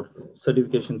view or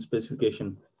certification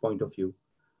specification point of view,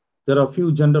 there are a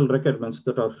few general requirements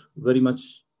that are very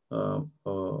much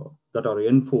that are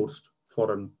enforced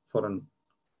for an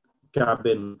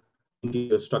cabin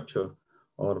interior structure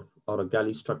or a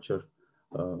galley structure,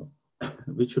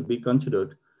 which should be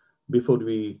considered before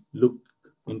we look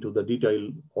into the detail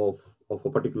of a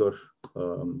particular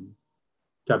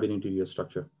cabin interior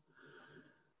structure.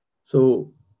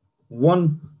 So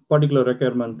one particular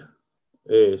requirement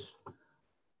is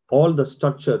all the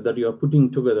structure that you are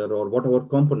putting together or whatever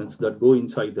components that go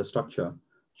inside the structure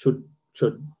should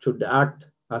act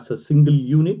as a single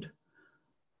unit.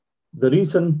 The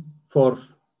reason for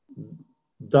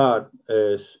that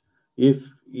is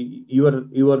if you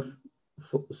are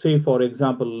say, for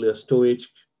example, a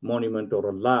storage monument or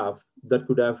a lab that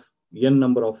could have n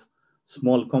number of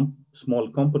small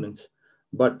components,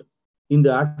 but in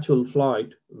the actual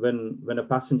flight, when a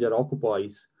passenger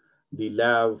occupies the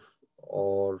lab,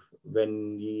 or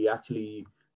when he actually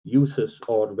uses,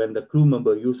 or when the crew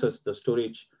member uses the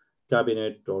storage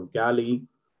cabinet or galley,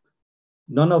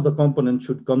 none of the components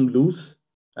should come loose,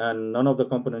 and none of the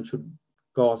components should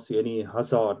cause any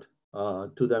hazard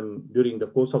to them during the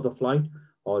course of the flight,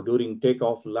 or during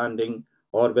takeoff, landing,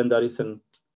 or when there is a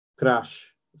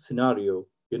crash scenario.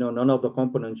 None of the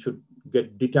components should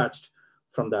get detached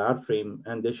from the airframe,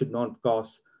 and they should not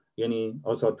cause any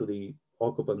hazard to the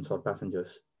occupants or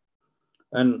passengers.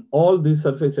 And all these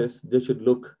surfaces, they should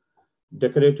look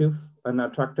decorative and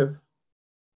attractive.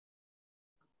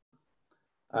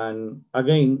 And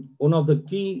again, one of the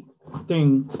key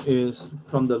thing is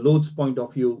from the loads point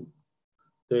of view,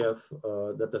 they have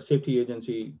that the safety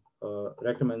agency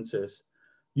recommends is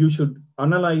you should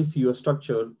analyze your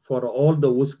structure for all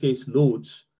the worst case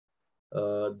loads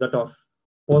that are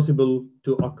possible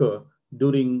to occur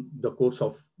during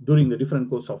the different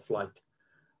course of flight,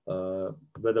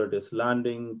 whether it is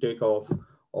landing, takeoff,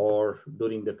 or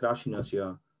during the crash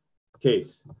inertia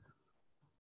case.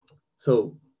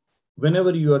 So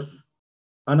whenever you are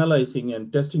analyzing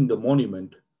and testing the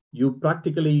monument, you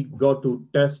practically got to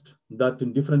test that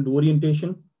in different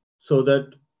orientation, so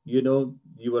that your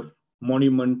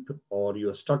monument or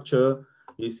your structure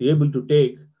is able to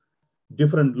take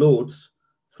different loads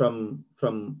from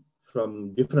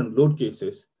different load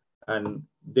cases, and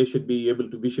we should be able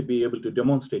to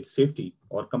demonstrate safety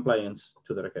or compliance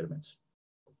to the requirements.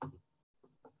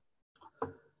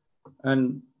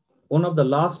 And one of the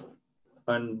last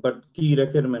but key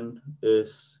requirement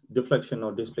is deflection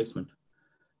or displacement.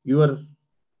 Your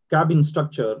cabin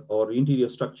structure or interior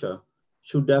structure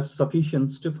should have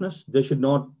sufficient stiffness. They should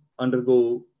not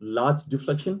undergo large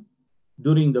deflection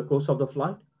during the course of the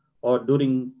flight or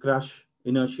during crash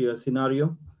inertia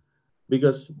scenario.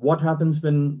 Because what happens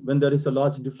when there is a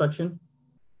large deflection,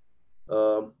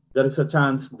 there is a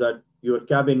chance that your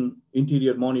cabin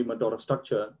interior monument or a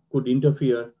structure could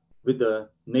interfere with the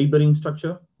neighboring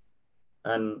structure.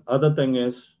 And other thing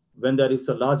is, when there is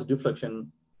a large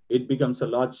deflection, it becomes a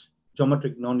large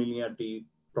geometric nonlinearity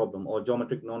problem or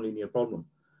geometric nonlinear problem.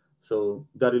 So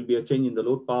there will be a change in the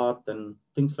load path and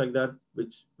things like that,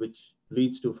 which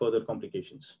leads to further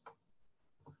complications.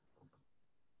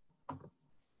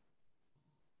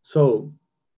 So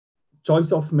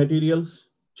choice of materials,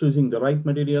 choosing the right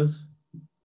materials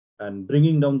and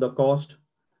bringing down the cost.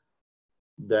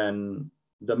 Then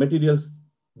the materials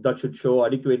that should show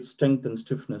adequate strength and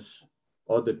stiffness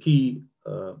are the key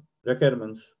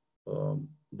requirements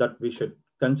that we should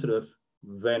consider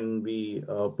when we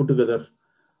put together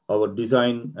our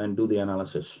design and do the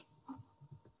analysis.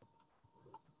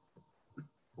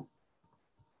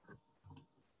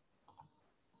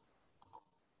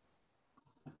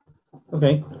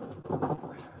 Okay,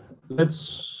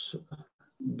 let's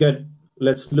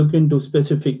look into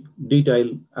specific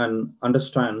detail and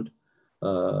understand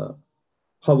how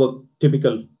a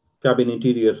typical cabin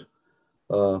interior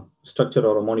structure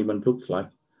or a monument looks like.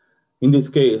 In this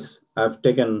case, I've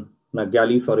taken a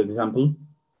galley, for example.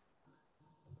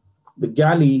 The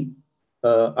galley,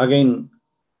 again,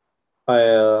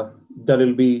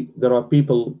 there are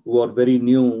people who are very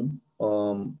new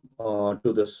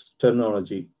to this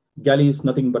terminology. Galley is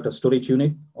nothing but a storage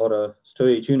unit or a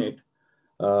storage unit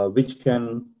which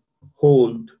can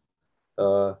hold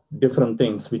different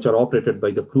things which are operated by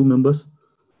the crew members.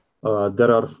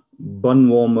 There are bun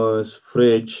warmers,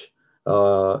 fridge.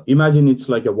 Imagine it's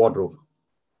like a wardrobe.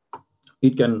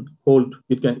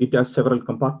 It has several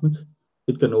compartments.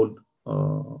 It can hold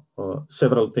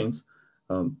several things,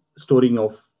 storing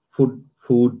of food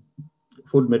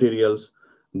materials.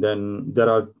 Then there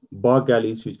are bar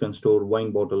galleys which can store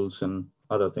wine bottles and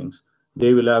other things.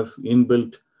 They will have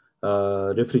inbuilt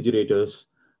refrigerators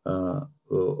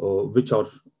which are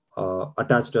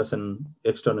attached as an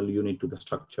external unit to the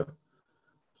structure.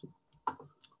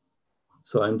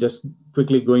 So I'm just go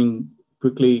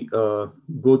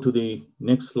to the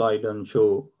next slide and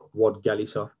show what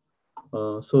galleys are.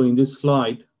 So in this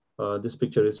slide, this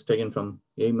picture is taken from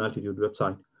AIM Altitude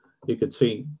website. You can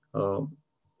see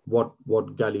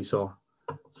what galleys are.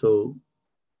 So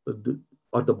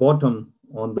at the bottom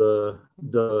on the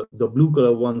blue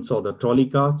color ones are the trolley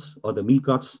carts or the meal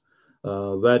carts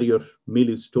where your meal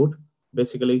is stored.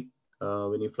 Basically,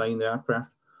 when you fly in the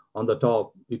aircraft, on the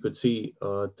top you could see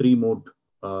 3 mode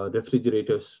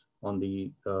refrigerators on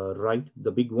the right,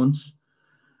 the big ones.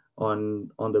 On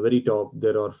the very top,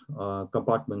 there are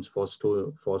compartments for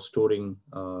storing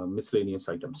miscellaneous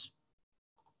items.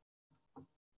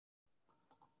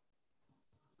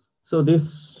 So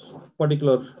this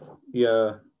particular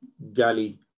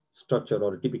galley structure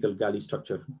or a typical galley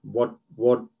structure, what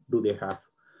do they have?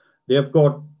 They have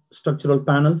got structural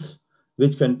panels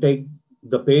which can take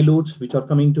the payloads which are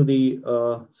coming to the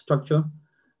structure,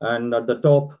 and at the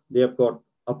top they have got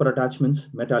upper attachments,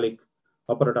 metallic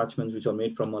upper attachments which are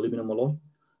made from aluminum alloy,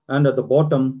 and at the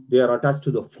bottom they are attached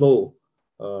to the floor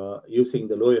using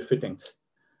the lower fittings.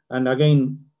 And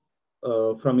again,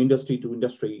 from industry to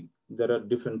industry, there are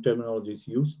different terminologies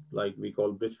used, like we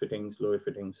call bridge fittings, lower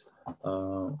fittings.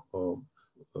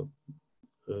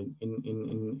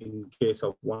 In case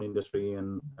of one industry,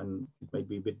 and it might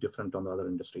be a bit different on the other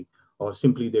industry, or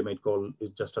simply they might call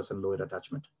it just as a lower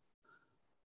attachment.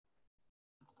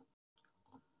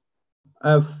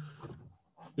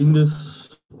 In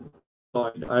this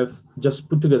slide, I've just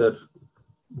put together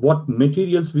what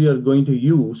materials we are going to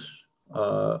use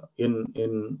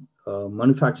in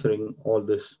manufacturing all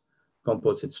this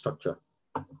composite structure.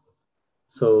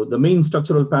 So the main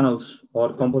structural panels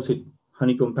are composite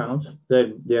honeycomb panels.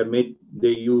 They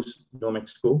use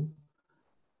Nomex core,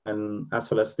 and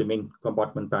as well as the main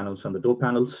compartment panels and the door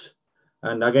panels.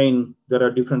 And again, there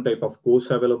are different type of cores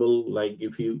available. Like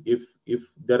if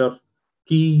there are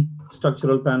key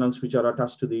structural panels which are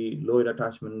attached to the lower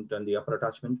attachment and the upper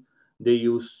attachment, they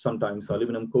use sometimes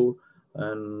aluminum core,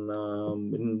 and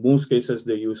in most cases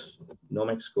they use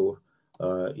Nomex core.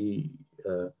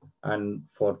 And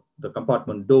for the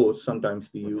compartment doors, sometimes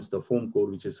we use the foam core,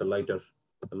 which is a lighter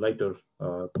lighter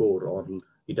core, or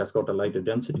it has got a lighter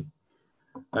density.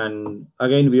 And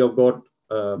again, we have got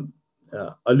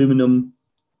aluminum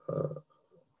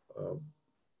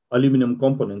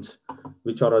components,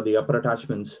 which are the upper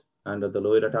attachments and the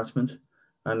lower attachments.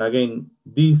 And again,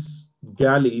 these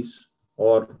galleys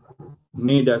are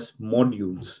made as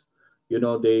modules.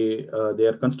 They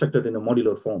are constructed in a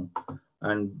modular form.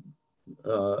 And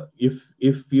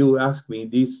if you ask me,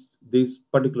 this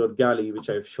particular galley, which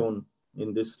I've shown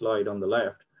in this slide on the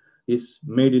left, is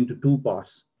made into two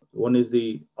parts. One is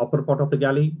the upper part of the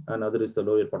galley, and other is the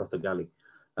lower part of the galley.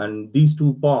 And these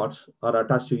two parts are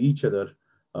attached to each other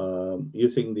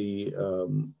using the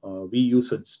we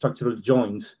use structural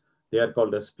joints. They are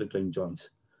called as split line joints.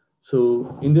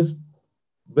 So in this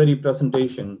very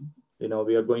presentation,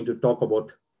 we are going to talk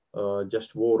about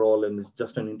just overall, and it's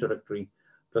just an introductory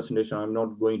presentation. I'm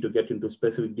not going to get into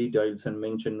specific details and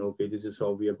mention, okay, this is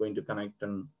how we are going to connect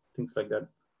and things like that,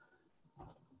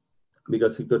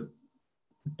 because it could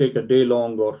take a day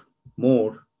long or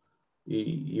more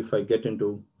if I get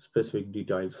into specific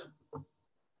details.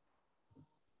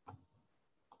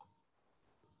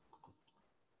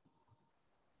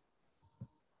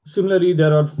 Similarly,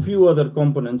 there are few other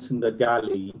components in the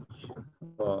galley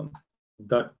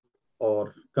that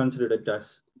are considered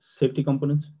as safety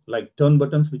components, like turn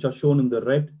buttons, which are shown in the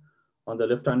red on the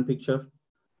left-hand picture.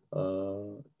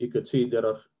 You could see there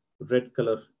are red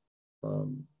color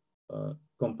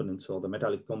components, or the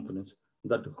metallic components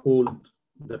that hold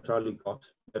the trolley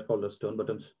carts. They're called as turn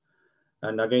buttons.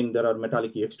 And again, there are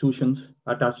metallic extrusions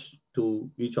attached to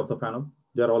each of the panel.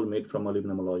 They're all made from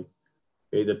aluminum alloy,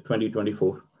 either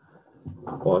 2024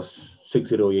 or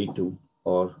 6082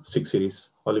 or 6 series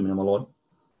aluminum alloy.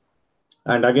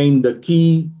 And again, the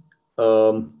key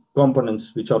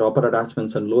components, which are upper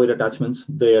attachments and lower attachments,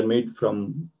 they are made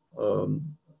from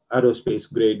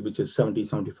aerospace grade, which is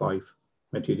 7075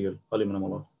 material aluminum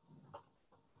alloy.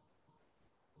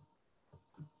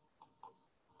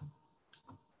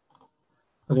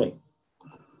 Okay.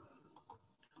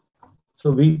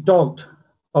 So we talked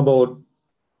about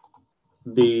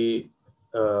the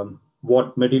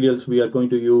what materials we are going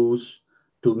to use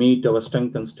to meet our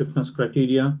strength and stiffness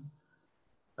criteria.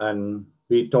 And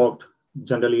we talked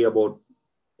generally about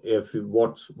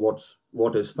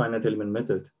what is finite element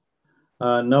method.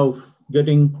 Now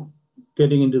getting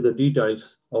into the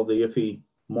details of the FE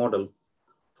model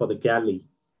for the galley.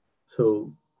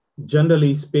 So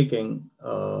generally speaking,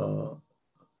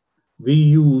 we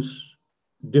use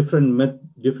different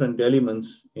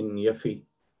elements in FE,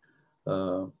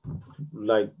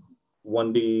 like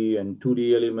 1D and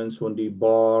 2D elements, 1D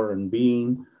bar and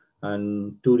beam,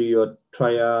 and 2D or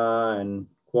tria and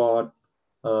quad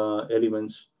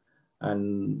elements.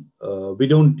 And we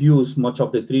don't use much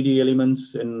of the 3D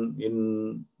elements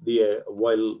in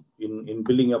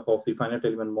building up of the finite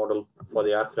element model for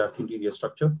the aircraft interior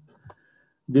structure.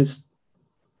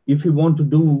 If you want to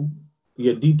do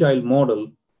a detailed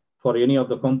model for any of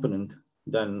the component,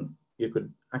 then you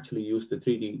could actually use the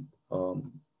 3D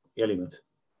elements.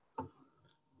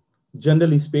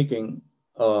 Generally speaking,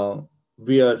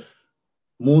 we are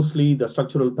mostly the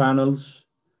structural panels,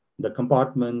 the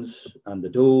compartments, and the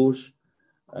doors,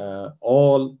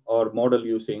 all are modeled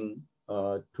using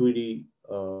 2D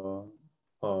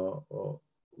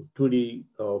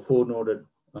 4-noded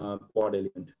quad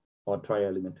element or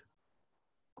tri-element.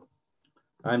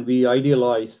 And we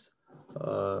idealize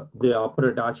the upper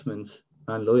attachments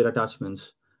and lower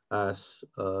attachments as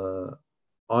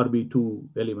RB2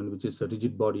 element, which is a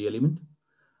rigid body element.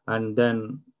 And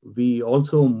then we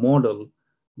also model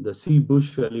the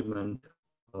C-bush element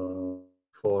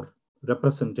for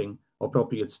representing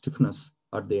appropriate stiffness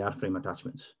at the airframe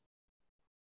attachments.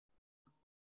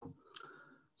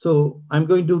 So I'm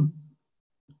going to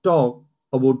talk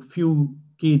about few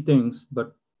key things,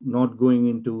 but not going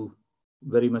into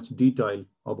very much detail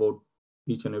about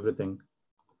each and everything.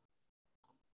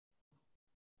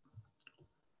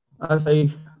 As I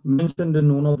mentioned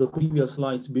in one of the previous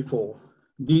slides before,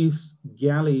 these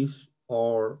galleys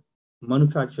are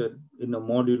manufactured in a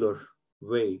modular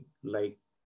way, like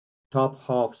top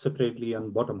half separately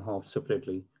and bottom half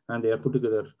separately, and they are put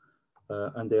together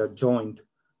and they are joined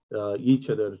each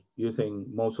other using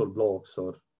Mosul blocks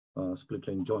or split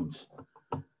line joints.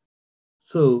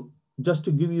 So just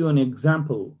to give you an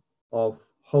example of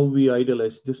how we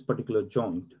idealize this particular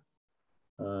joint,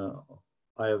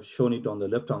 I have shown it on the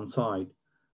left-hand side.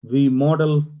 We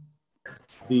model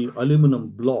the aluminum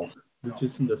block, which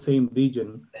is in the same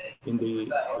region in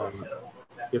the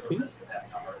FE.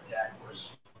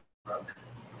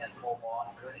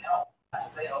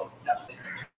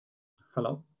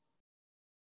 Hello?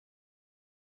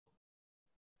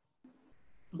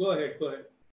 Go ahead.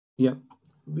 Yeah,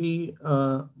 we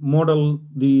model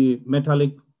the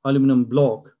metallic aluminum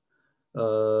block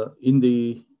in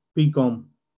the PCOM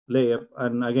layer.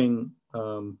 And again,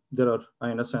 I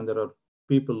understand there are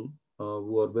people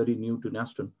who are very new to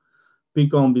Naston.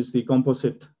 PCOM is the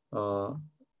composite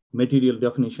material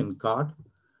definition card,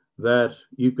 where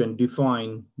you can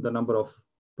define the number of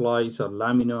plies or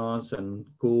laminas and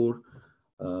core,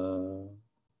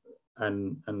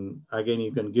 and again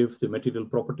you can give the material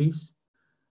properties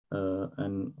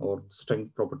and or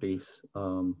strength properties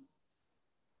to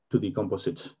the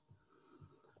composites.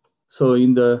 So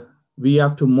we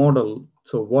have to model.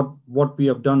 So what we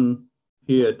have done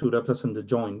here to represent the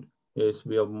joint is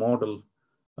we have modeled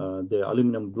the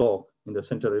aluminum block in the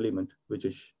center element, which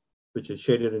is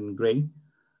shaded in gray,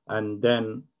 and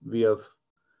then we have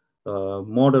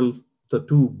modeled the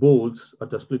two bolts at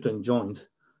the split end joints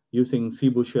using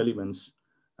C-bush elements,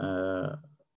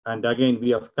 and again we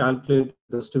have calculated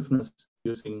the stiffness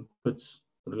using Fitts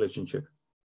relationship.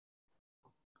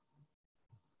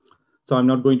 So I'm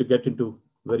not going to get into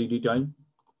very detailed.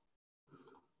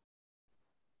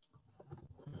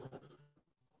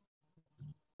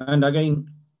 And again,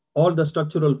 all the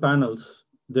structural panels,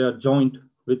 they are joined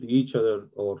with each other,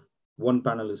 or one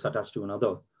panel is attached to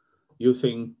another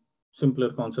using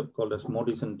simpler concept called as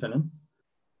mortise and tenon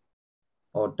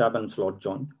or tab and slot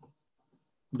joint.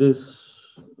 This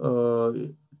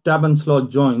tab and slot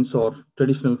joints or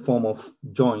traditional form of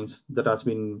joints that's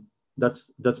been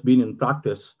in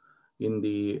practice in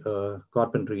the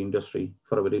carpentry industry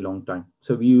for a very long time.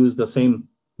 So we use the same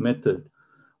method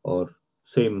or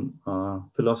same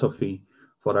philosophy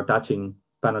for attaching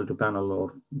panel to panel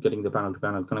or getting the panel to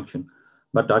panel connection.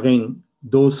 But again,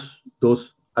 those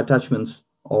attachments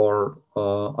or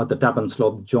at the tab and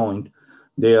slot joint,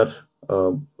 they are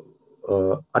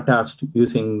attached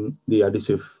using the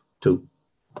adhesive too.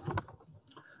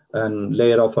 And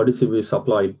layer of adhesive is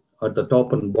applied at the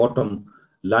top and bottom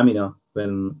lamina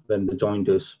when the joint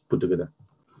is put together.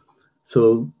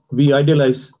 So we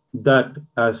idealize that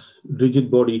as rigid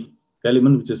body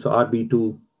element, which is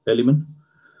RB2 element.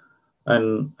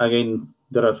 And again,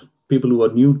 there are people who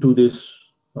are new to this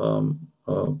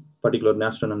particular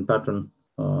Naston and pattern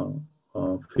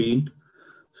field.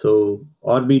 So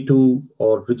RB2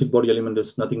 or rigid body element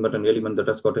is nothing but an element that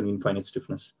has got an infinite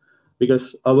stiffness,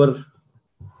 because our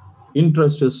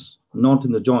interest is not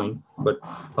in the joint, but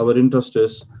our interest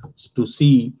is to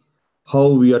see how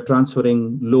we are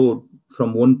transferring load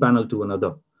from one panel to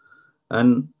another.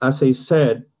 And as I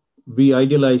said, we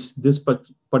idealize this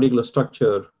particular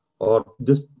structure or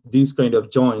these kind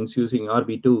of joints using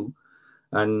RB2,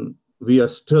 and we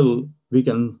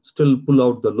can still pull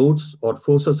out the loads or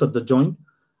forces at the joint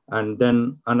and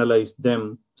then analyze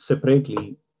them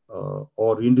separately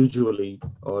or individually,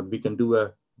 or we can do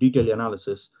a detailed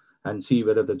analysis and see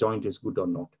whether the joint is good or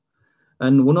not.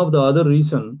 And one of the other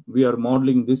reason we are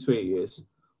modeling this way is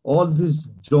all these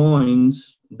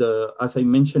joints, as I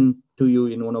mentioned to you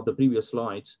in one of the previous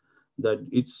slides, that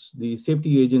it's the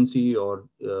safety agency or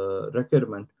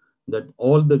requirement that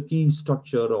all the key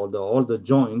structure or all the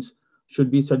joints should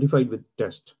be certified with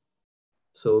test.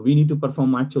 So we need to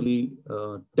perform actually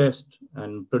test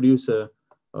and produce a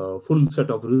full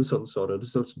set of results or a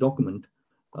results document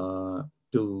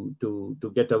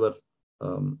to get our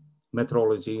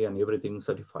methodology and everything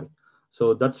certified.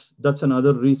 So that's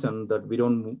another reason that we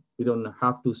don't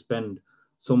have to spend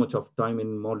so much of time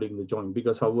in modeling the joint,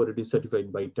 because our it is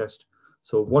certified by test.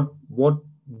 So what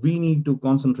we need to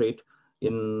concentrate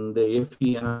in the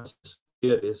FE analysis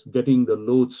here is getting the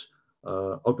loads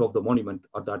out of the monument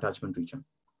at the attachment region.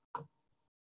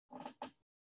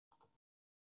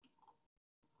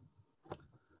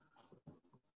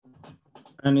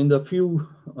 And in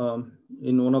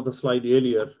in one of the slide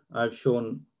earlier, I've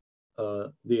shown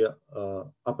the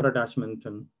upper attachment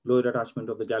and lower attachment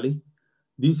of the galley.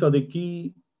 These are the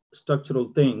key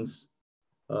structural things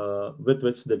with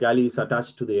which the galley is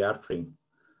attached to the airframe.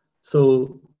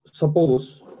 So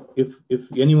suppose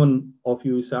if anyone of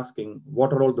you is asking,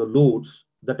 what are all the loads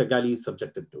that a galley is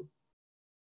subjected to?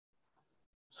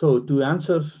 So to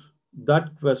answer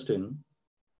that question,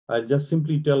 I'll just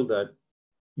simply tell that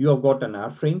you have got an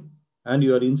airframe and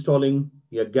you are installing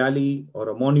a galley or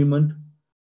a monument.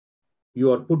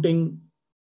 You are putting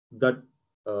that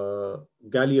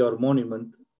galley or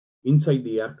monument inside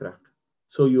the aircraft.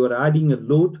 So you are adding a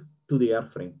load to the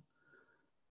airframe.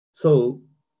 So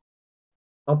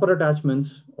upper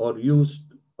attachments are used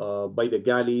by the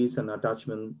galleys and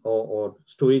attachment or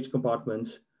storage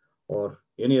compartments or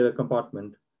any other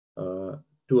compartment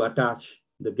to attach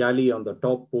the galley on the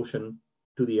top portion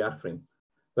to the airframe.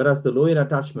 Whereas the lower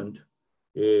attachment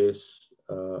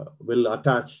will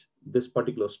attach this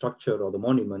particular structure or the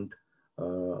monument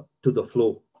to the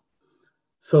floor.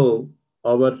 So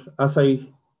as I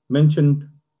mentioned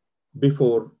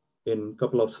before in a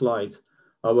couple of slides,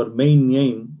 our main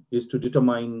aim is to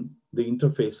determine the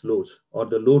interface loads or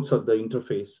the loads of the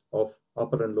interface of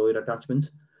upper and lower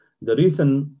attachments. The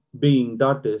reason being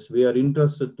that is we are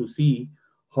interested to see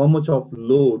how much of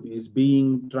load is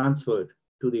being transferred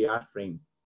to the airframe.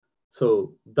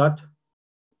 So that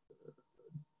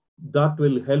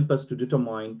will help us to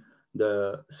determine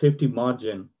the safety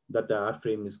margin that the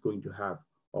airframe is going to have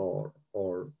or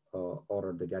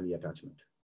the galley attachment.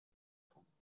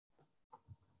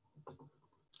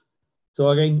 So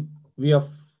again, we are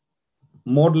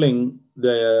modeling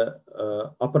the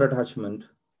upper attachment,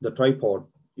 the tripod,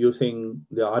 using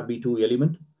the RB2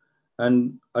 element.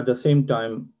 And at the same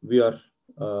time, we are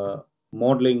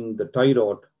modeling the tie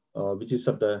rod, which is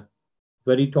at the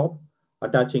very top,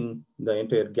 attaching the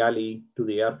entire galley to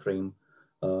the airframe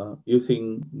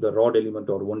using the rod element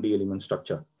or 1D element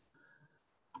structure.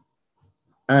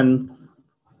 And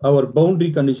our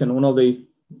boundary condition, one of the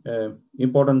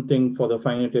important thing for the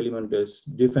finite element is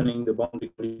defining the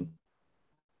boundary condition.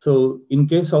 So in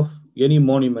case of any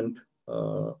monument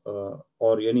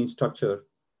or any structure,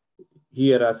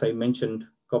 here, as I mentioned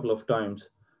a couple of times,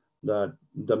 that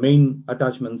the main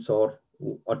attachments are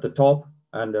at the top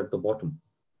and at the bottom.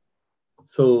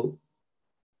 So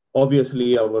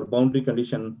obviously our boundary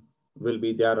condition will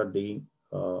be there at the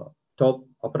top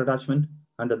upper attachment,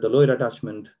 and at the lower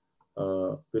attachment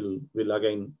will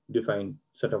again define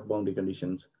set of boundary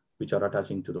conditions which are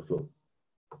attaching to the floor.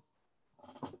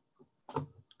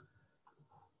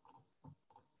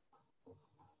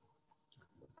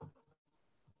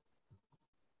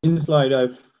 In this slide,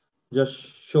 I've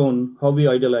just shown how we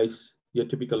idealize a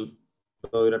typical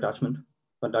lower attachment.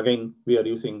 But again, we are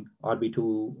using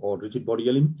RB2 or rigid body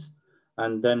elements,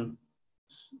 and then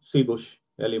C-bush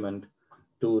element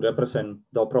to represent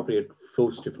the appropriate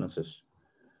floor stiffnesses.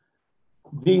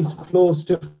 These floor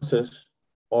stiffnesses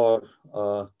are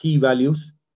key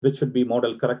values which should be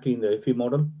modeled correctly in the FE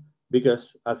model,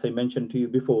 because as I mentioned to you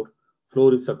before,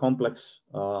 floor is a complex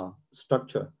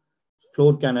structure.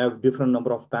 Floor can have different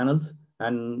number of panels,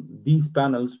 and these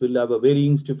panels will have a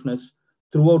varying stiffness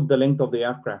throughout the length of the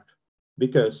aircraft,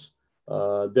 because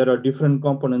there are different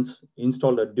components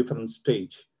installed at different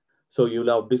stage. So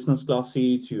you'll have business class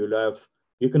seats, you'll have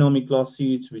economic class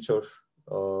seats, which are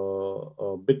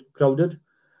a bit crowded.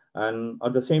 And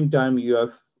at the same time, you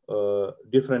have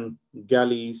different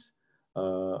galleys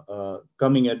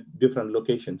coming at different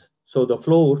locations. So the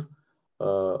floor,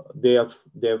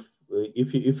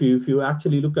 if you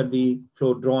actually look at the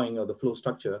floor drawing or the floor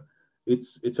structure,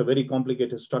 it's a very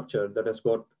complicated structure that has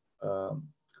got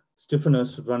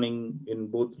stiffness running in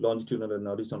both longitudinal and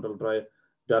horizontal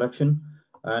direction,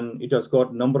 and it has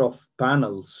got number of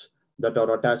panels that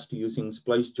are attached using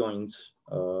splice joints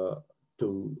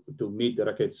to meet the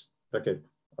racket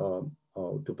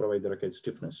to provide the racket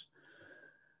stiffness.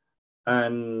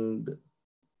 And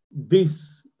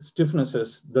these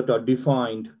stiffnesses that are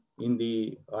defined in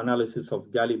the analysis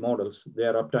of galley models, they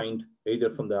are obtained either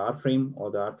from the airframe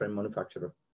or the airframe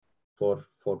manufacturer for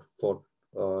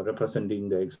representing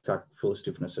the exact floor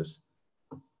stiffnesses.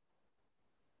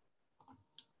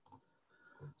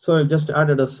 So I just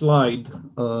added a slide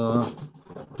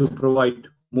to provide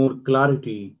more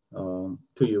clarity to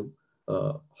you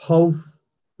how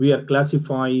we are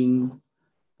classifying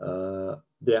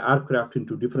the aircraft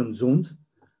into different zones,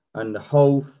 and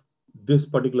how this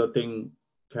particular thing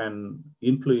can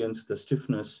influence the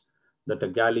stiffness that a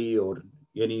galley or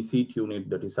any seat unit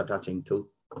that is attaching to.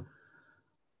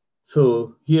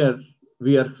 So here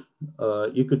we are,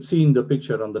 you could see in the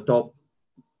picture on the top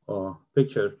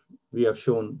picture, we have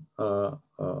shown there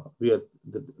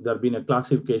have been a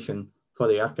classification for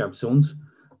the aircraft zones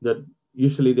that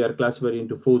usually they are classified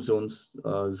into 4 zones.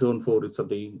 Zone 4 is at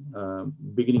the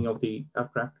beginning of the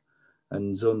aircraft,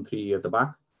 and zone 3 at the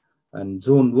back, and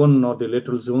zone 1 are the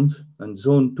lateral zones, and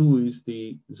zone 2 is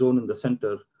the zone in the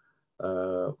center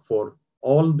for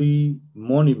all the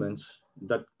monuments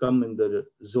that come in the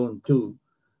zone 2.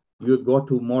 You got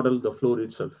to model the floor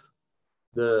itself.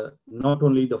 Not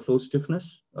only the floor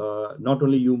stiffness, not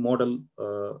only you model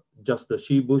just the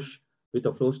she-bush with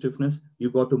the floor stiffness, you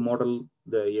got to model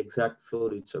the exact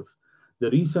floor itself. The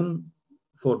reason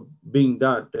for being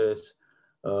that is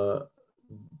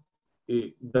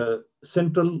the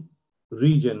central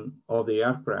region of the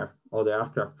aircraft or the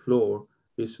aircraft floor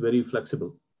is very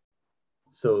flexible.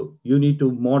 So you need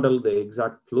to model the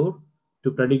exact floor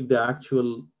to predict the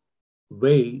actual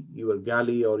way your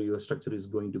galley or your structure is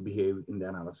going to behave in the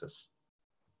analysis.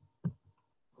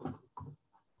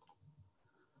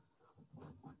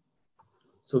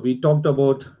 So we talked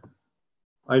about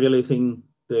idealizing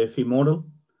the FE model.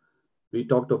 We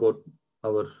talked about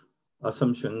our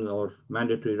assumptions or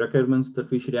mandatory requirements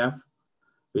that we should have.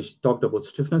 We talked about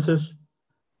stiffnesses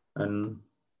and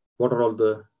what are all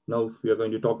the, now we are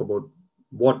going to talk about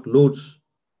what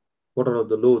are all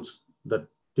the loads that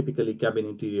typically cabin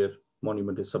interior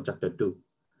monument is subjected to.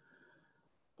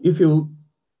 If you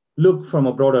look from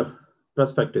a broader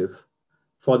perspective,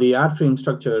 for the airframe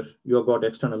structure, you have got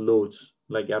external loads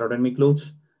like aerodynamic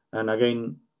loads, and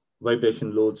again,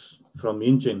 vibration loads from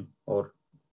engine or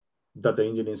that the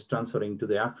engine is transferring to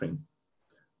the airframe.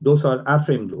 Those are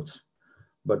airframe loads.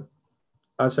 But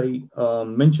as I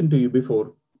mentioned to you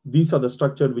before, these are the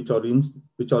structure which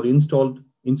are installed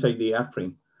inside the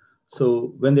airframe.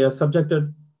 So when they are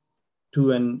subjected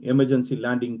to an emergency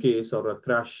landing case or a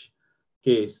crash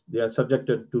case, they are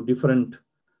subjected to different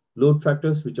load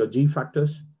factors, which are G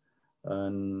factors.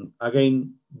 And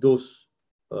again, those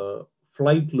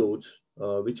flight loads,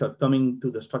 which are coming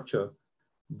to the structure,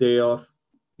 they are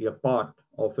a part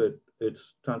of it.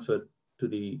 It's transferred to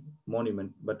the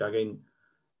monument. But again,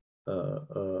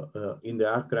 in the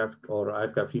aircraft or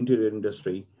aircraft interior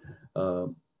industry,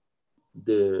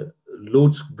 the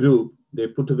loads group, they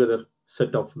put together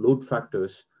set of load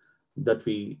factors that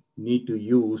we need to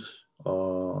use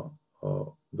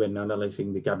when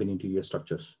analyzing the cabin interior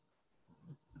structures.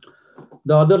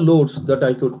 The other loads that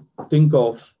I could think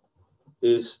of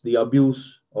is the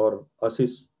abuse or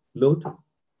assist load.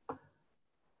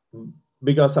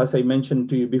 Because as I mentioned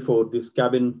to you before, these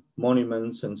cabin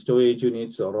monuments and storage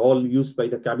units are all used by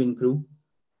the cabin crew.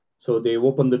 So they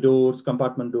open the doors,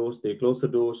 compartment doors, they close the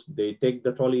doors, they take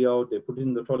the trolley out, they put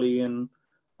in the trolley in.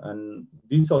 And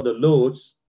these are the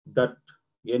loads that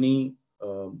any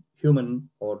human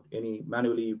or any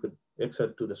manually you could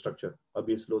exert to the structure.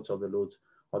 Abuse loads are the loads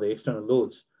or the external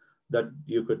loads that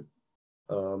you could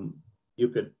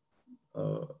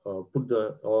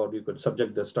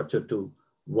subject the structure to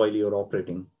while you're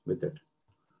operating with it.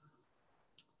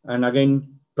 And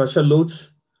again, pressure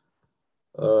loads.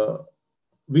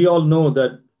 We all know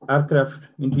that aircraft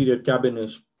interior cabin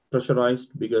is pressurized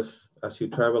because as you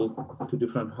travel to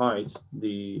different heights,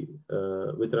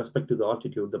 with respect to the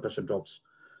altitude, the pressure drops.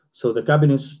 So the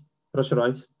cabin is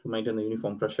pressurized to maintain the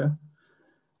uniform pressure.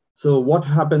 So what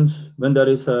happens when there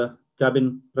is a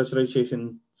cabin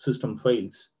pressurization system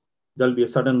fails? There'll be a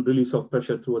sudden release of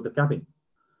pressure throughout the cabin.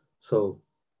 So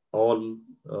all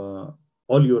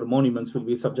your monuments will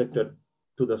be subjected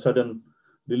to the sudden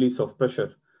release of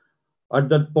pressure. At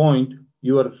that point,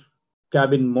 your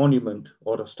cabin monument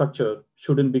or a structure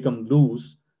shouldn't become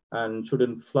loose and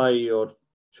shouldn't fly or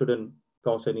shouldn't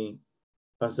cause any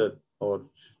hazard or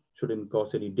shouldn't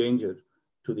cause any danger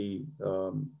to the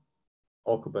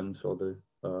occupants or the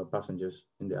passengers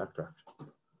in the aircraft.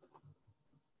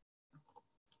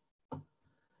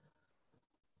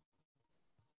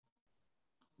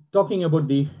 Talking about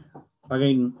the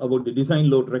design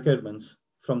load requirements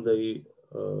from the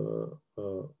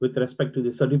with respect to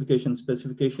the certification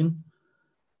specification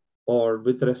or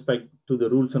with respect to the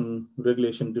rules and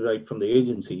regulation derived from the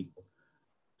agency,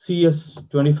 CS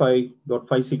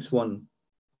 25.561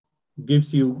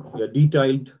 gives you a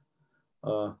detailed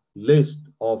list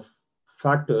of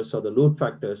factors or the load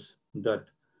factors that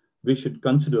we should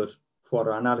consider for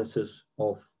analysis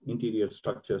of interior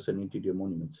structures and interior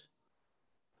monuments.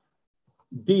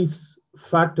 These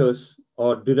factors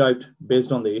are derived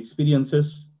based on the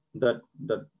experiences that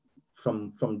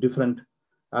from different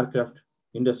aircraft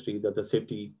industry that the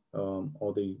safety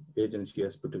or the agency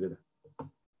has put together.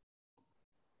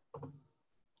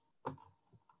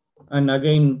 And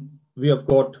again, we have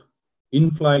got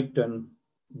in-flight and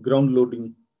ground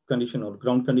loading condition or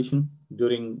ground condition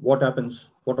during what happens,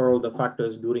 what are all the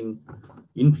factors during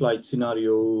in-flight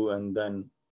scenario and then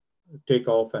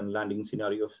takeoff and landing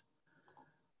scenarios.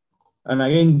 And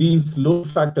again, these load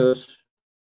factors,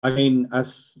 again,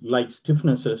 as like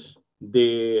stiffnesses,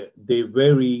 they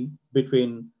vary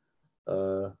between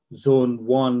zone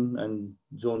 1 and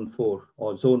zone 4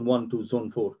 or zone 1 to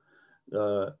zone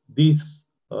 4. These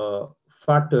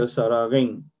factors are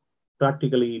again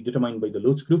practically determined by the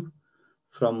loads group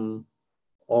from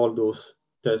all those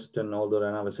tests and all the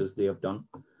analysis they have done.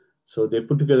 So they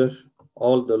put together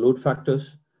all the load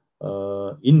factors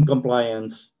in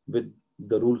compliance with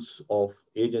the rules of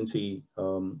agency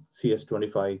CS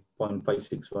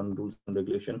 25.561 rules and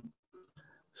regulation.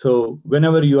 So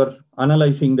whenever you are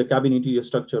analyzing the cabin interior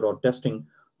structure or testing,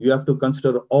 you have to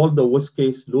consider all the worst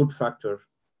case load factor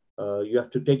you have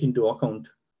to take into account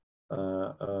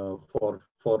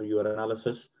for your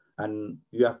analysis, and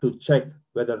you have to check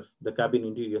whether the cabin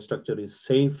interior structure is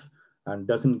safe and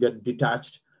doesn't get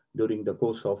detached during the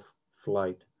course of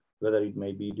flight, whether it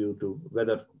may be due to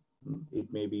whether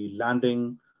it may be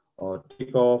landing or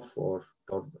takeoff or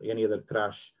any other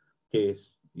crash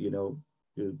case. You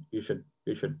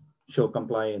should show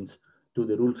compliance to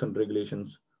the rules and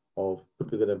regulations put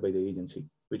together by the agency,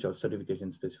 which are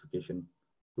certification, specification,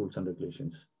 rules and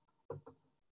regulations.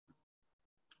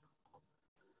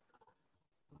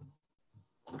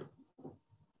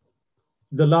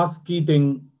 The last key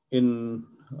thing in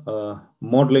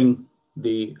modeling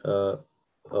the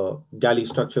galley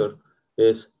structure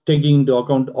is taking into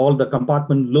account all the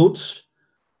compartment loads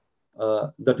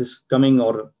that is coming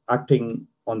or acting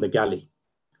on the galley.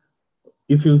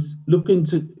 If you look in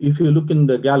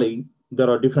the galley, there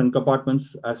are different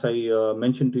compartments. As I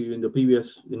mentioned to you in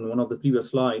one of the previous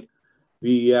slide,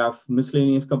 we have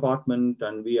miscellaneous compartment,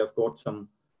 and we have got some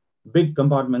big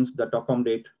compartments that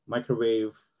accommodate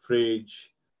microwave,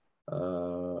 fridge,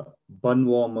 bun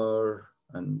warmer,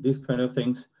 and these kind of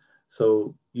things.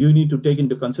 So you need to take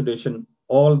into consideration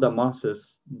all the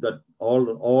masses, that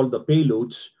all the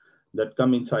payloads that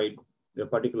come inside a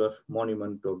particular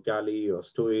monument or galley or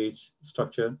storage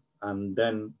structure, and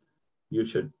then you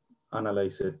should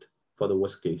analyze it for the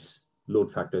worst case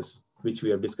load factors, which we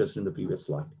have discussed in the previous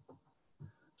slide.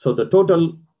 So the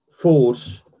total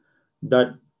force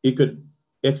that you could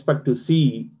expect to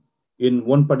see in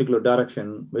one particular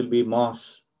direction will be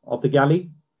mass of the galley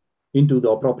into the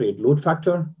appropriate load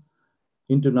factor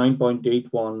into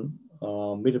 9.81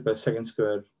 meter per second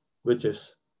squared, which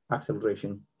is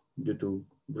acceleration due to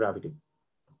gravity.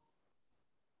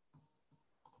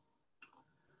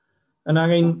 And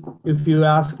again, if you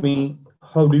ask me,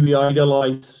 how do we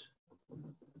idealize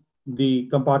the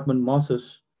compartment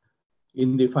masses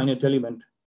in the finite element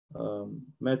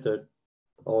method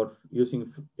or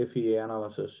using FEA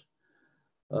analysis,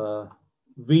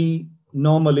 we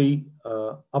normally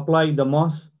apply the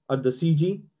mass at the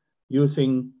CG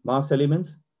using mass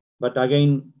elements, but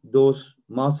again, those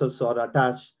masses are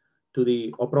attached to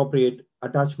the appropriate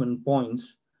attachment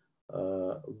points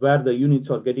where the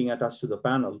units are getting attached to the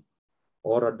panel,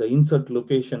 or at the insert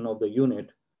location of the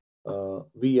unit.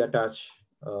 We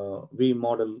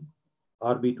model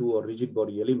RB2 or rigid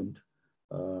body element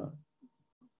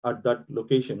at that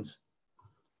locations,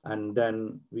 and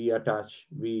then we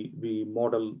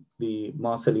model the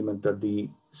mass element at the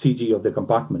CG of the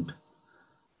compartment.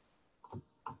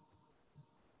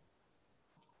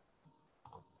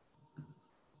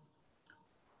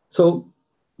 So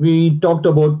we talked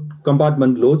about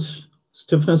compartment loads,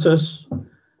 stiffnesses,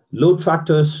 load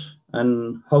factors,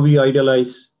 and how we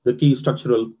idealize the key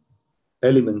structural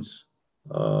elements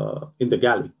in the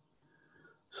galley.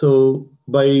 So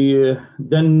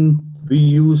then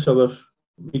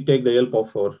we take the help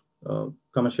of our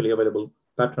commercially available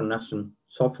pattern nesting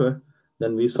software.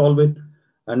 Then we solve it.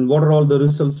 And what are all the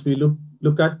results we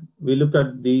look at? We look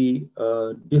at the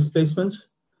displacements,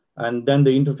 and then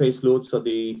the interface loads of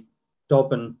the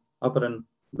top and upper and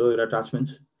lower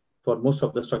attachments for most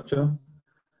of the structure.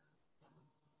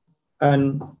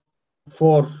 And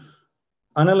for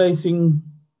analyzing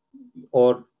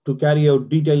or to carry out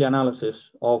detailed analysis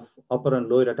of upper and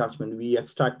lower attachment, we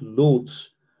extract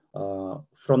loads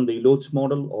from the loads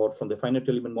model or from the finite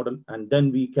element model, and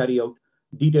then we carry out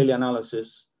detailed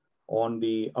analysis on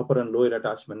the upper and lower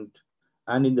attachment.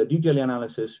 And in the detailed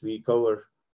analysis, we cover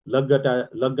lug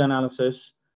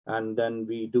analysis, and then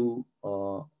we do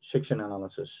section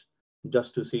analysis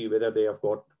just to see whether they have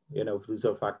got enough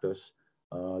reserve factors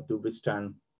to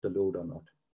withstand the load or not.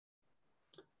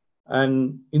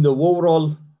 And in the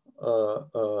overall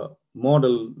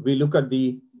model, we look at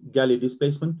the galley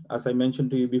displacement. As I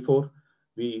mentioned to you before,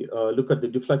 we look at the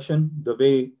deflection, the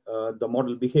way the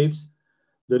model behaves.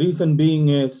 The reason being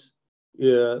is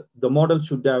the model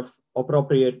should have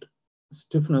appropriate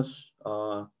stiffness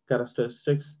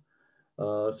characteristics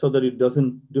so that it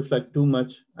doesn't deflect too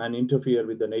much and interfere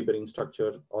with the neighboring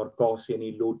structure or cause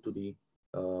any load to the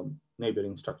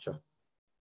neighboring structure.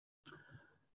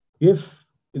 If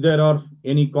there are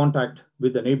any contact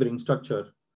with the neighboring structure,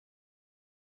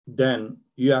 then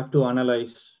you have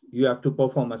to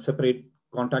perform a separate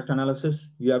contact analysis.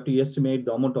 You have to estimate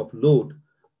the amount of load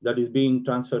that is being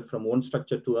transferred from one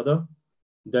structure to other.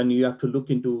 Then you have to look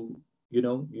into,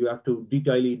 you have to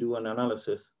detailedly do an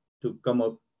analysis to come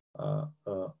up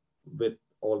with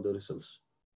all the results.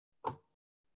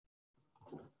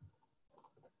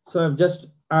 So I've just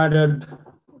added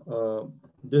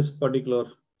this particular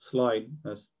slide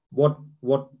as what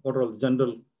are the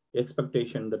general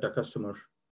expectation that a customer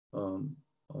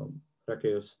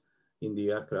requires in the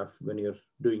aircraft when you're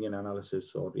doing an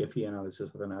analysis or FE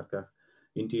analysis of an aircraft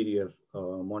interior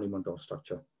monument or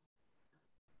structure.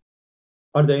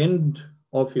 at the end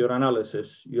of your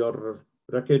analysis, you're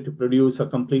required to produce a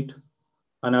complete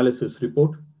analysis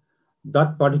report.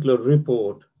 That particular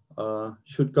report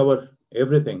should cover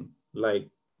everything. Like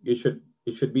you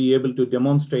should be able to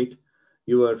demonstrate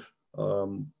your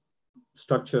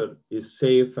structure is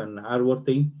safe and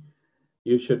airworthy.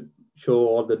 You should show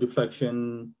all the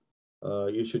deflection.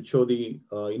 You should show the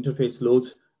interface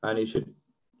loads, and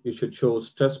you should show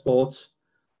stress spots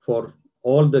for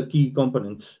all the key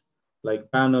components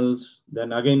like panels.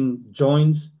 Then again,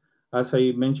 joints. As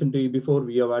I mentioned to you before,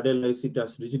 we have idealized it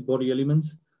as rigid body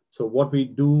elements. So what we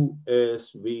do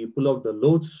is we pull out the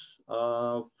loads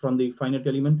from the finite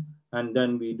element, and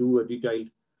then we do a detailed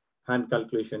hand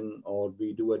calculation, or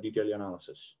we do a detailed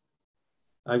analysis.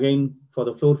 Again, for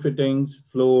the floor fittings,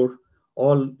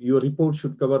 all your report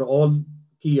should cover all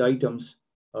key items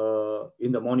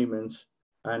in the monuments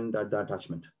and at the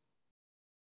attachment.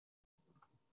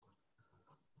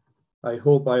 I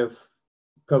hope I have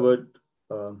covered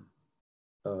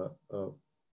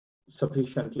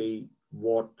sufficiently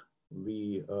what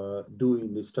we do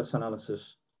in the stress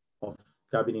analysis of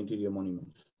cabin interior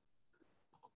monuments.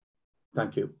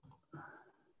 Thank you.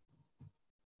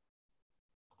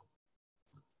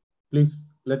 Please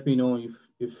let me know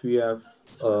if we have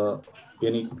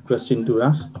any question to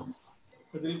ask.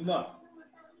 Senthilkumar.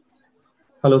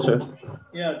 Hello, sir.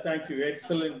 Yeah, thank you.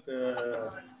 Excellent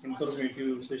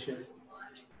informative session.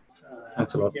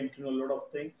 Thanks a lot. Came to know a lot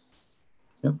of things.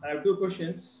 Yep. I have two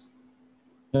questions.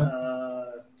 Yeah.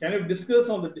 Can you discuss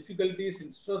on the difficulties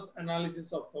in stress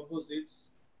analysis of composites,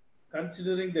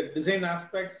 considering the design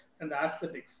aspects and the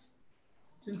aesthetics,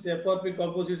 since FRP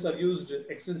composites are used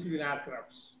extensively in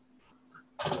aircrafts?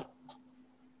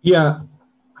 Yeah,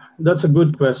 that's a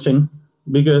good question,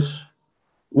 because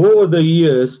over the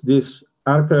years, this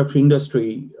aircraft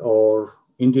industry or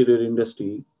interior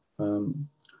industry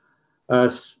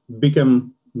has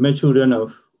become mature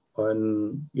enough,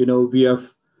 and we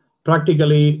have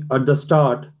practically at the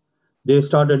start they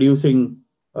started using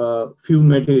few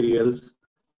materials.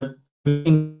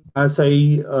 As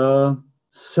I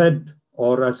said,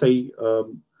 or as I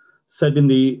said in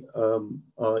the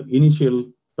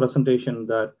initial presentation,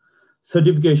 that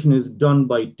certification is done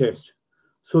by test.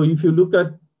 So if you look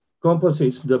at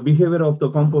composites, the behavior of the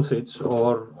composites,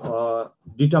 or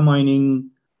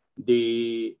determining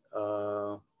the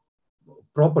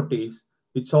properties,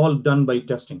 it's all done by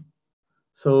testing.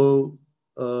 So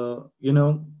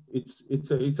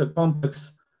it's a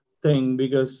complex thing,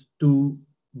 because to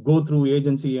go through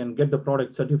agency and get the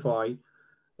product certified,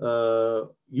 they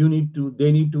need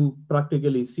to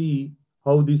practically see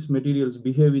how these materials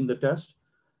behave in the test.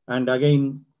 And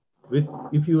again,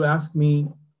 if you ask me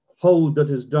how that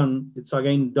is done, it's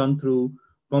again done through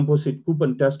composite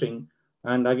coupon testing.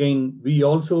 And again, we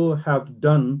also have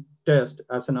done test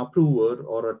as an approver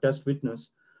or a test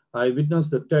witness. I witnessed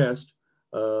the test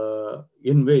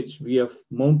in which we have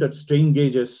mounted strain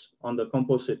gauges on the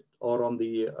composite, or on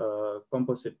the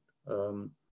composite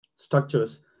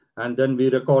structures, and then we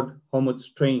record how much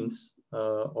strains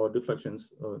or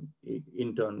deflections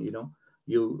in turn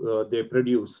they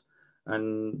produce.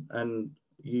 And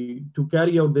to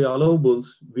carry out the allowables,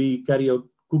 we carry out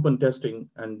coupon testing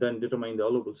and then determine the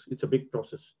allowables. It's a big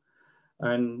process.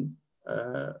 And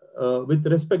with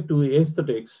respect to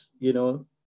aesthetics,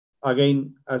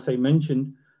 again, as I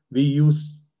mentioned, we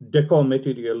use decor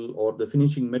material or the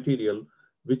finishing material,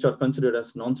 which are considered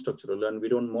as non-structural, and we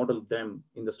don't model them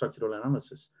in the structural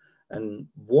analysis. And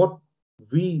what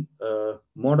we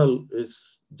model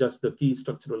is just the key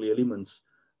structural elements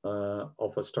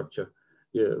of a structure.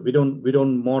 Yeah, we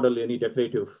don't model any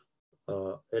decorative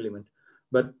element.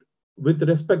 But with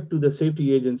respect to the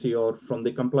safety agency, or from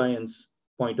the compliance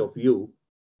point of view,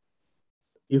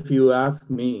 if you ask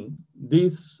me,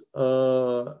 these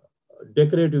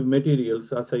decorative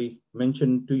materials, as I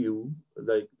mentioned to you,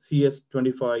 like CS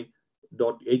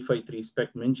 25.853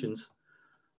 spec mentions,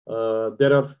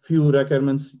 there are few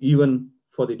requirements even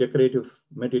for the decorative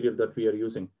material that we are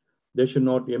using. They should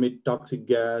not emit toxic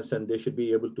gas, and they should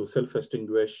be able to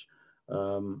self-extinguish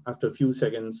after a few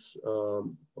seconds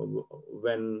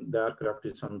when the aircraft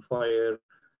is on fire,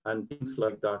 and things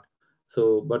like that.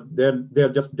 So, but they're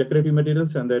just decorative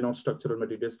materials, and they're not structural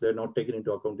materials. They're not taken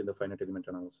into account in the finite element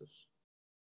analysis.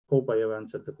 Hope I have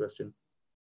answered the question.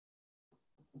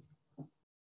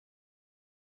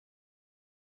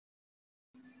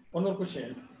 One more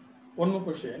question.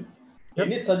 Yep.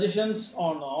 Any suggestions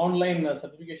on online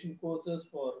certification courses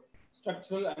for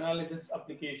structural analysis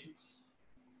applications?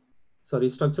 Sorry,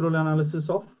 structural analysis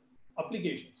of?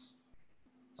 Applications.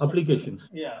 Applications.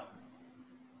 Yeah.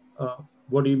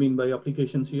 What do you mean by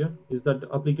applications here? Is that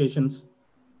applications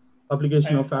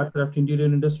application of aircraft interior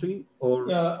industry, or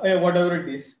whatever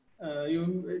it is.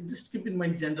 You just keep in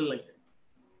mind general like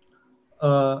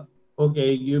that.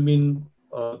 Okay, you mean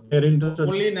they're interested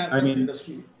only in aircraft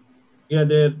industry? Yeah,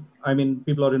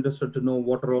 people are interested to know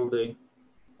what are all the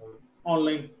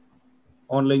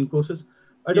online courses.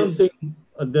 I don't think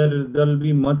there'll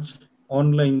be much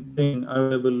online thing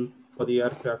available for the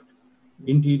aircraft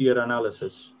interior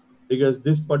analysis, because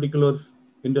this particular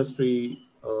industry,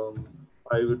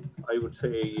 I would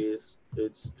say,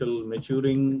 it's still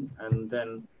maturing, and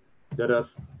then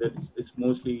it's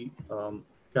mostly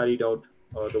carried out.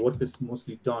 The work is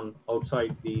mostly done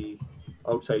outside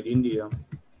India,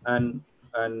 and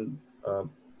uh,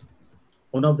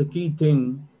 one of the key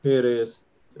thing here is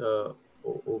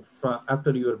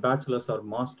after your bachelor's or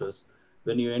master's,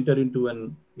 when you enter into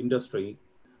an industry,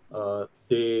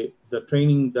 the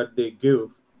training that they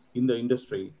give in the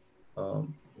industry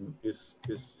is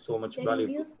so much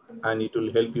valuable, and it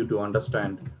will help you to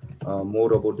understand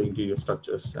more about the interior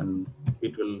structures, and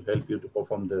it will help you to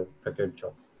perform the required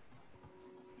job.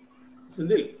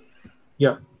 Senthil?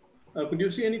 Yeah. Could you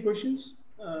see any questions?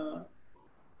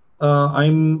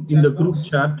 I'm in the group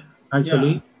chat,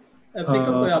 actually. Yeah. Pick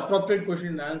up an appropriate question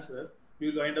and answer.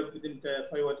 You'll wind up within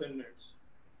 5 or 10 minutes.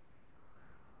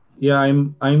 Yeah,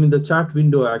 I'm in the chat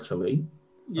window, actually.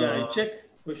 Yeah, check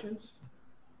questions.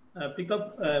 Pick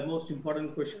up most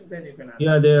important question, then you can answer.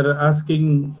 Yeah, they're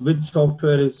asking which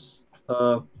software is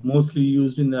mostly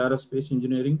used in the aerospace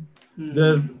engineering.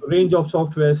 The range of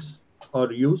softwares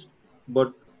are used,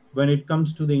 but when it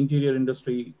comes to the interior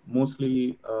industry,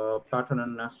 mostly Pattern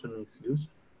and Aston is used.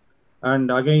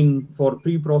 And again, for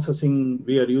pre-processing,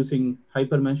 we are using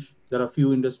Hypermesh. There are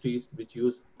few industries which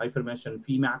use Hypermesh and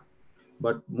FEMAP,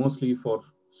 but mostly for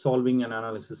solving and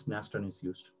analysis, Aston is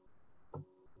used.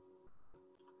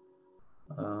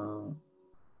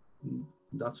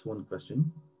 That's one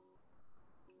question.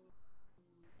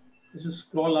 Just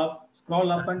scroll up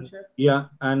and check. Yeah,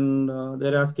 and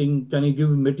they're asking, can you give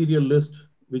a material list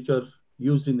which are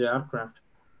used in the aircraft?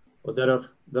 Or there are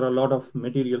a lot of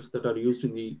materials that are used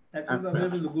in the aircraft.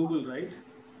 Available in the Google, right?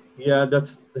 Yeah,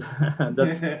 that's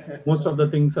most of the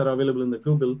things are available in the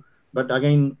Google. But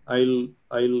again, I'll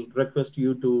request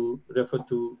you to refer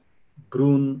to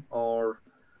Grun or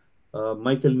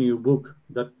Michael New book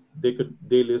that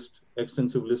they list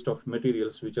extensive list of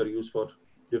materials which are used for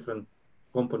different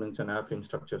components and airframe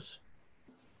structures.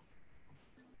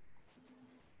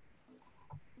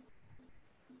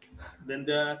 Then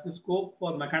there is a scope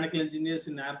for mechanical engineers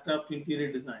in aircraft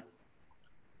interior design.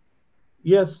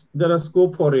 Yes, there are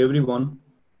scope for everyone,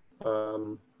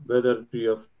 whether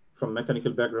you're from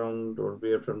mechanical background or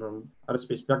we are from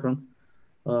aerospace background.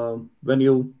 When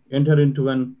you enter into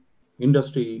an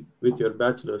industry with your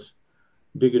bachelor's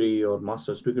degree or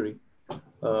master's degree,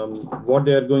 what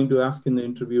they are going to ask in the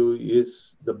interview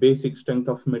is the basic strength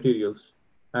of materials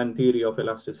and theory of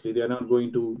elasticity. They are not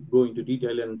going to go into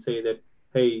detail and say that,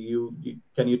 hey,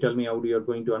 can you tell me how you are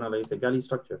going to analyze a galley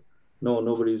structure? No,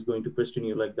 nobody is going to question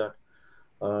you like that.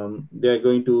 They are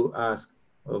going to ask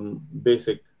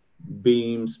basic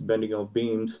beams, bending of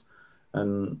beams,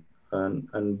 and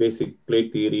basic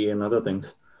plate theory and other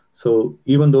things. So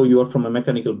even though you are from a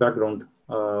mechanical background,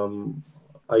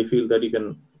 I feel that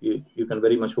you can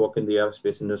very much work in the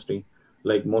aerospace industry,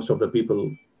 like most of the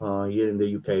people here in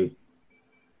the UK.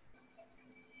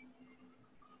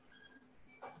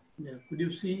 Yeah. Could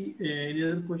you see any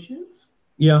other questions?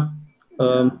 Yeah.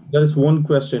 There is one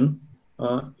question.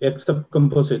 Except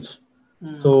composites.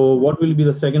 So what will be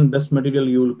the second best material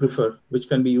you will prefer, which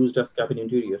can be used as cabin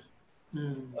interior?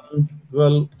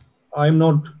 Well, I'm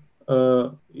not,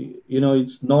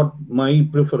 it's not my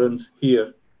preference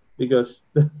here, because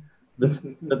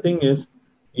the thing is,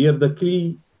 here the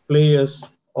key players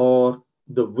are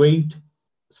the weight,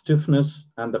 stiffness,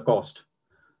 and the cost.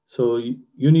 So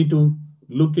you need to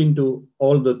look into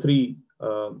all the three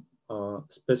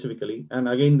specifically. And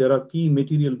again, there are key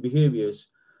material behaviors,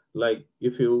 like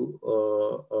if you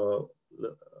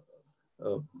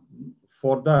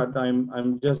for that,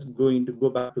 I'm just going to go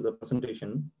back to the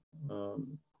presentation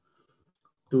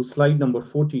to slide number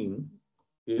 14.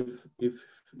 If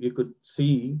you could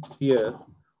see here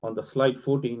on the slide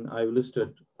 14, I've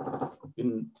listed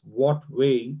in what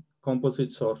way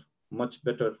composites are much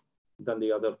better than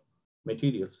the other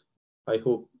materials. I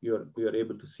hope you are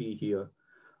able to see here.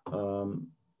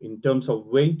 In terms of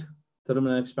weight,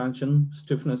 thermal expansion,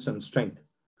 stiffness, and strength.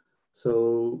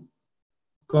 So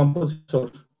composites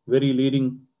are very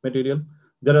leading material.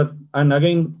 There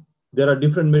are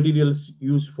different materials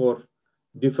used for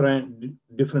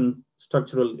different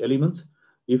structural elements.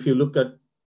 If you look at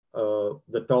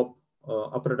the top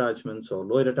upper attachments or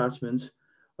lower attachments,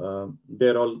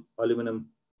 they're all aluminum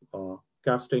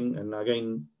casting. And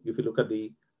again, if you look at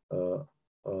the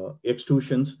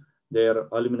extrusions, they are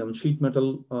aluminum sheet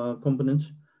metal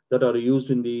components that are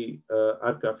used in the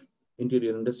aircraft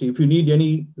interior industry. If you need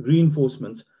any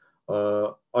reinforcements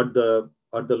at the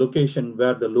location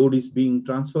where the load is being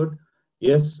transferred,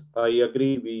 yes, I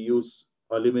agree, we use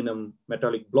aluminum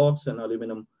metallic blocks and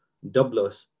aluminum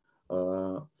doublers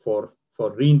for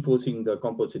reinforcing the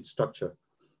composite structure.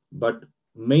 But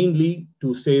mainly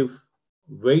to save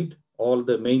weight, all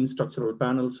the main structural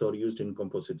panels are used in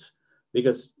composites,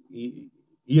 because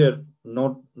here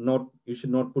you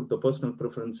should not put the personal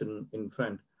preference in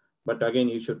front, but again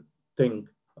you should think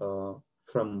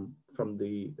from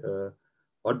the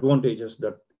advantages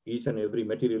that each and every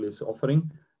material is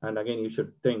offering, and again you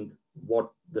should think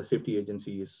what the safety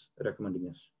agency is recommending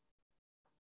us.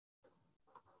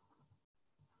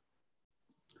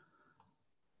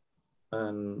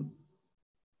 And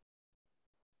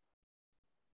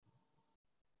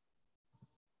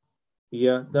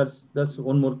yeah, that's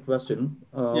one more question.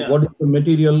 What is the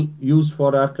material used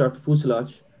for aircraft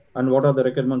fuselage, and what are the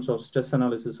requirements of stress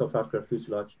analysis of aircraft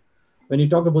fuselage? When you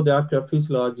talk about the aircraft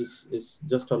fuselage, is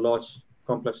just a large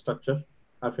complex structure,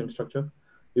 airframe structure.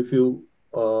 If you,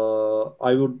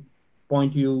 I would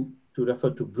point you to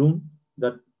refer to Brune,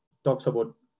 that talks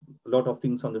about a lot of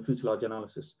things on the fuselage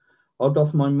analysis. Out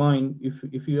of my mind,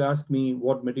 if you ask me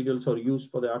what materials are used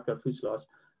for the aircraft fuselage,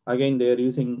 again, they are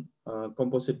using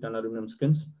composite and aluminum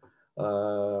skins.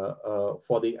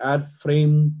 For the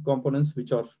airframe components,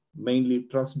 which are mainly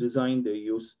truss design, they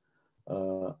use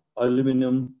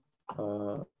aluminum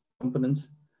components.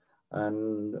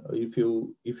 And if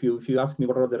you ask me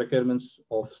what are the requirements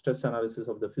of stress analysis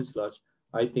of the fuselage,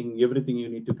 I think everything you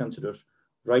need to consider,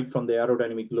 right from the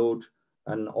aerodynamic load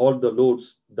and all the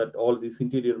loads that all these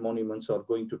interior monuments are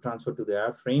going to transfer to the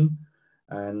airframe,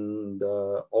 and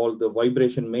all the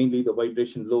vibration, mainly the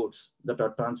vibration loads that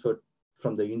are transferred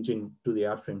from the engine to the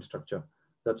airframe structure.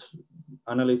 That's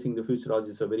analyzing the fuselage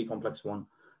is a very complex one.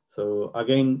 So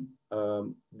again,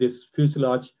 this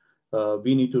fuselage,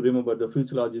 we need to remember the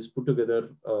fuselage is put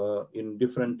together in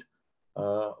different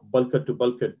bulkhead to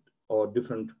bulkhead, or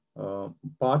different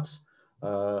parts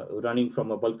running from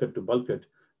a bulkhead to bulkhead.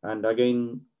 And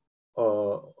again,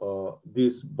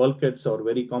 these bulkheads are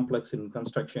very complex in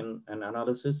construction and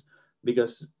analysis,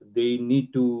 because they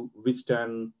need to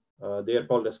withstand, they are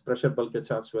called as pressure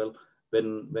bulkheads as well,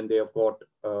 when they have got,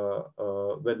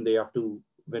 when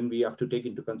we have to take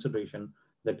into consideration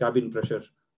the cabin pressure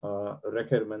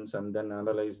requirements, and then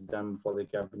analyze them for the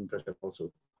cabin pressure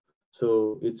also.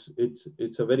 So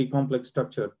it's a very complex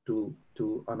structure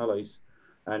to analyze.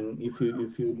 And if you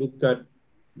look at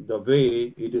the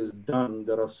way it is done,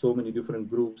 there are so many different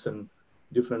groups and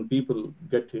different people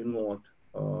get involved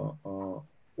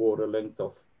over a length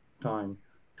of time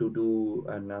to do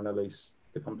and analyze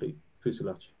the complete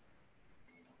fuselage.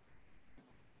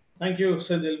 Thank you,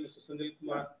 Mr.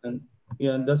 Senthilkumar. And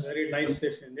yeah, and that's very nice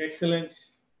session. Excellent.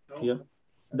 Yeah,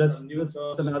 that's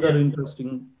another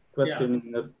interesting question.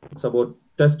 Yeah. It's about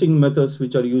testing methods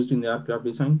which are used in the aircraft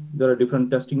design. There are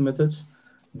different testing methods,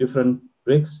 different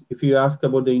bricks. If you ask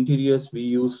about the interiors, we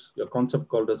use a concept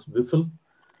called as WIFL.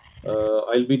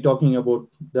 I'll be talking about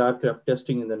the aircraft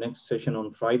testing in the next session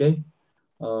on Friday.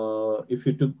 If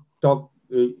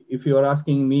you are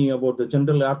asking me about the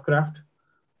general aircraft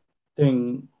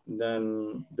thing,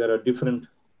 then there are different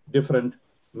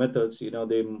methods.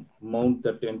 They mount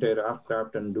that entire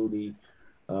aircraft and do the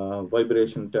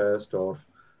vibration test, or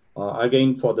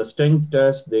again for the strength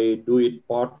test, they do it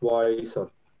part-wise, or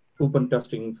coupon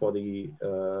testing for the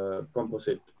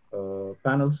composite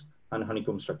panels and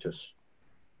honeycomb structures.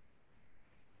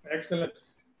 Excellent,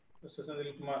 Mr.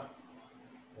 Senthilkumar.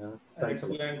 Yeah,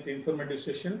 excellent informative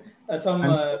session. Some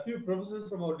few professors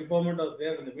from our department are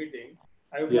there in the meeting.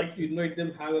 I would like to invite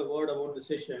them, have a word about the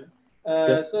session.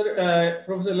 Sir,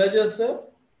 Professor Ledger, sir,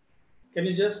 can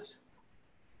you just,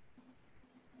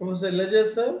 Professor Ledger,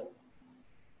 sir?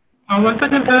 1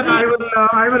 second, sir. I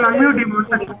will unmute him. 1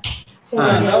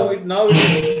 second. Now it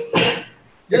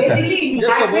is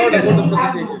just a word about the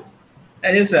presentation.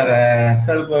 Yes, sir.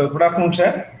 Sir, good afternoon,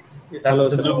 sir. Yes, hello,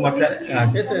 Senthilkumar, sir.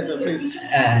 Yes, sir, please.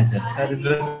 Sir, it was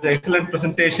an excellent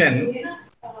presentation.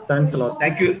 Thanks a lot.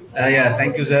 Thank you.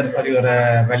 Thank you, sir, for your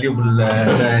valuable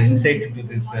insight into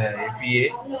this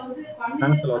FEA.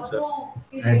 Thanks a lot, sir.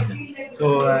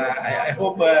 So I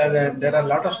hope there are a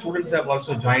lot of students who have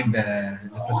also joined the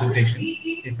presentation,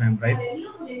 if I'm right.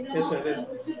 Yes, sir. Yes.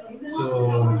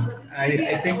 So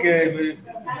I think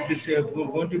this is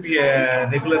going to be a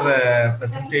regular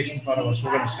presentation for our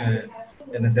students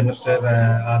in a semester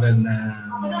or in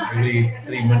every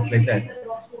 3 months like that.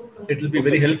 It will be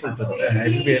very helpful to them.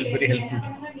 It will be very helpful to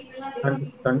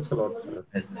them. Thanks a lot, sir.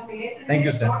 Yes, sir. Thank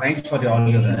you, sir. Thanks for all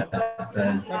your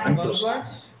questions.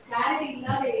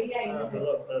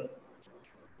 Hello, sir.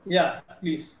 Yeah,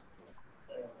 please.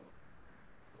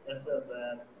 Yes, sir.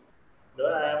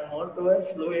 Though I am more towards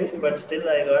fluids, but still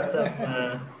I got some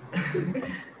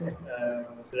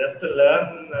just to learn.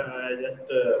 I just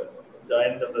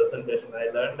joined the presentation. I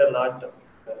learned a lot,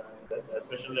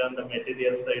 especially on the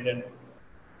material side and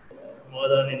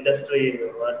more on industry.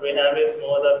 What we have is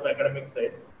more of academic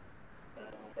side.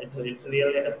 It's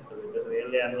really helpful. It is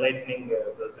really enlightening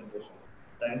presentation.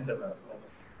 Thanks a lot.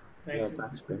 Thank you.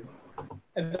 Thanks, Ben.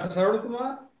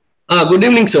 Senthilkumar? Good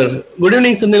evening, sir. Good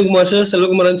evening, Senthilkumar, sir.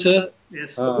 Selvakumaran, sir.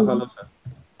 Yes. Hello, sir.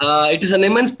 It is an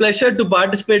immense pleasure to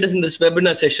participate in this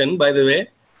webinar session, by the way.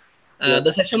 Yes.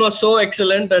 The session was so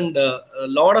excellent and a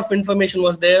lot of information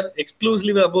was there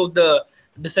exclusively about the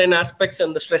design aspects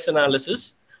and the stress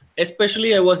analysis.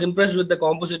 Especially, I was impressed with the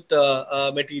composite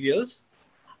materials.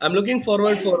 I'm looking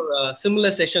forward for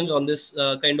similar sessions on this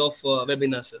kind of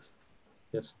webinars, sir.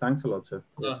 Yes, thanks a lot, sir.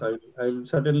 Yes, I'm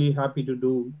certainly happy to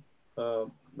do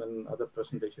another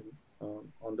presentation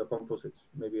on the composites.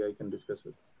 Maybe I can discuss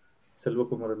with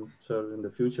Selvakumaran sir in the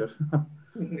future.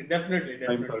 Definitely.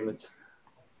 Time permits.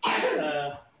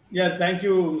 Yeah, thank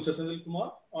you, Mr.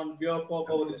 Senthilkumar. On behalf of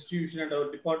our institution and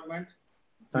our department,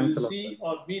 Thanks we'll a lot, see sir.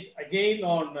 or meet again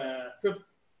on 5th,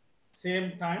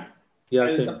 same time. Yeah,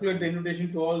 I'll same. circulate the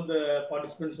invitation to all the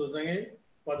participants for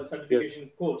the certification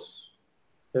course.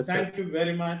 Yes, thank you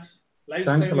very much.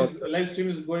 Live stream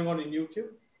is going on in YouTube.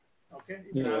 Okay,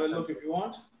 you can have a look if you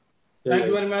want. Thank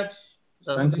you very much.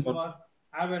 Thanks a lot.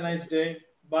 Have a nice day.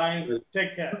 Bye.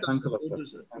 Take care. Thanks a lot,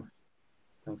 sir.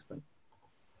 Thanks, bye.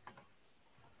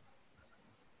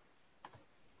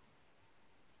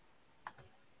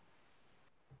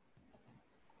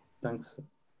 Thanks.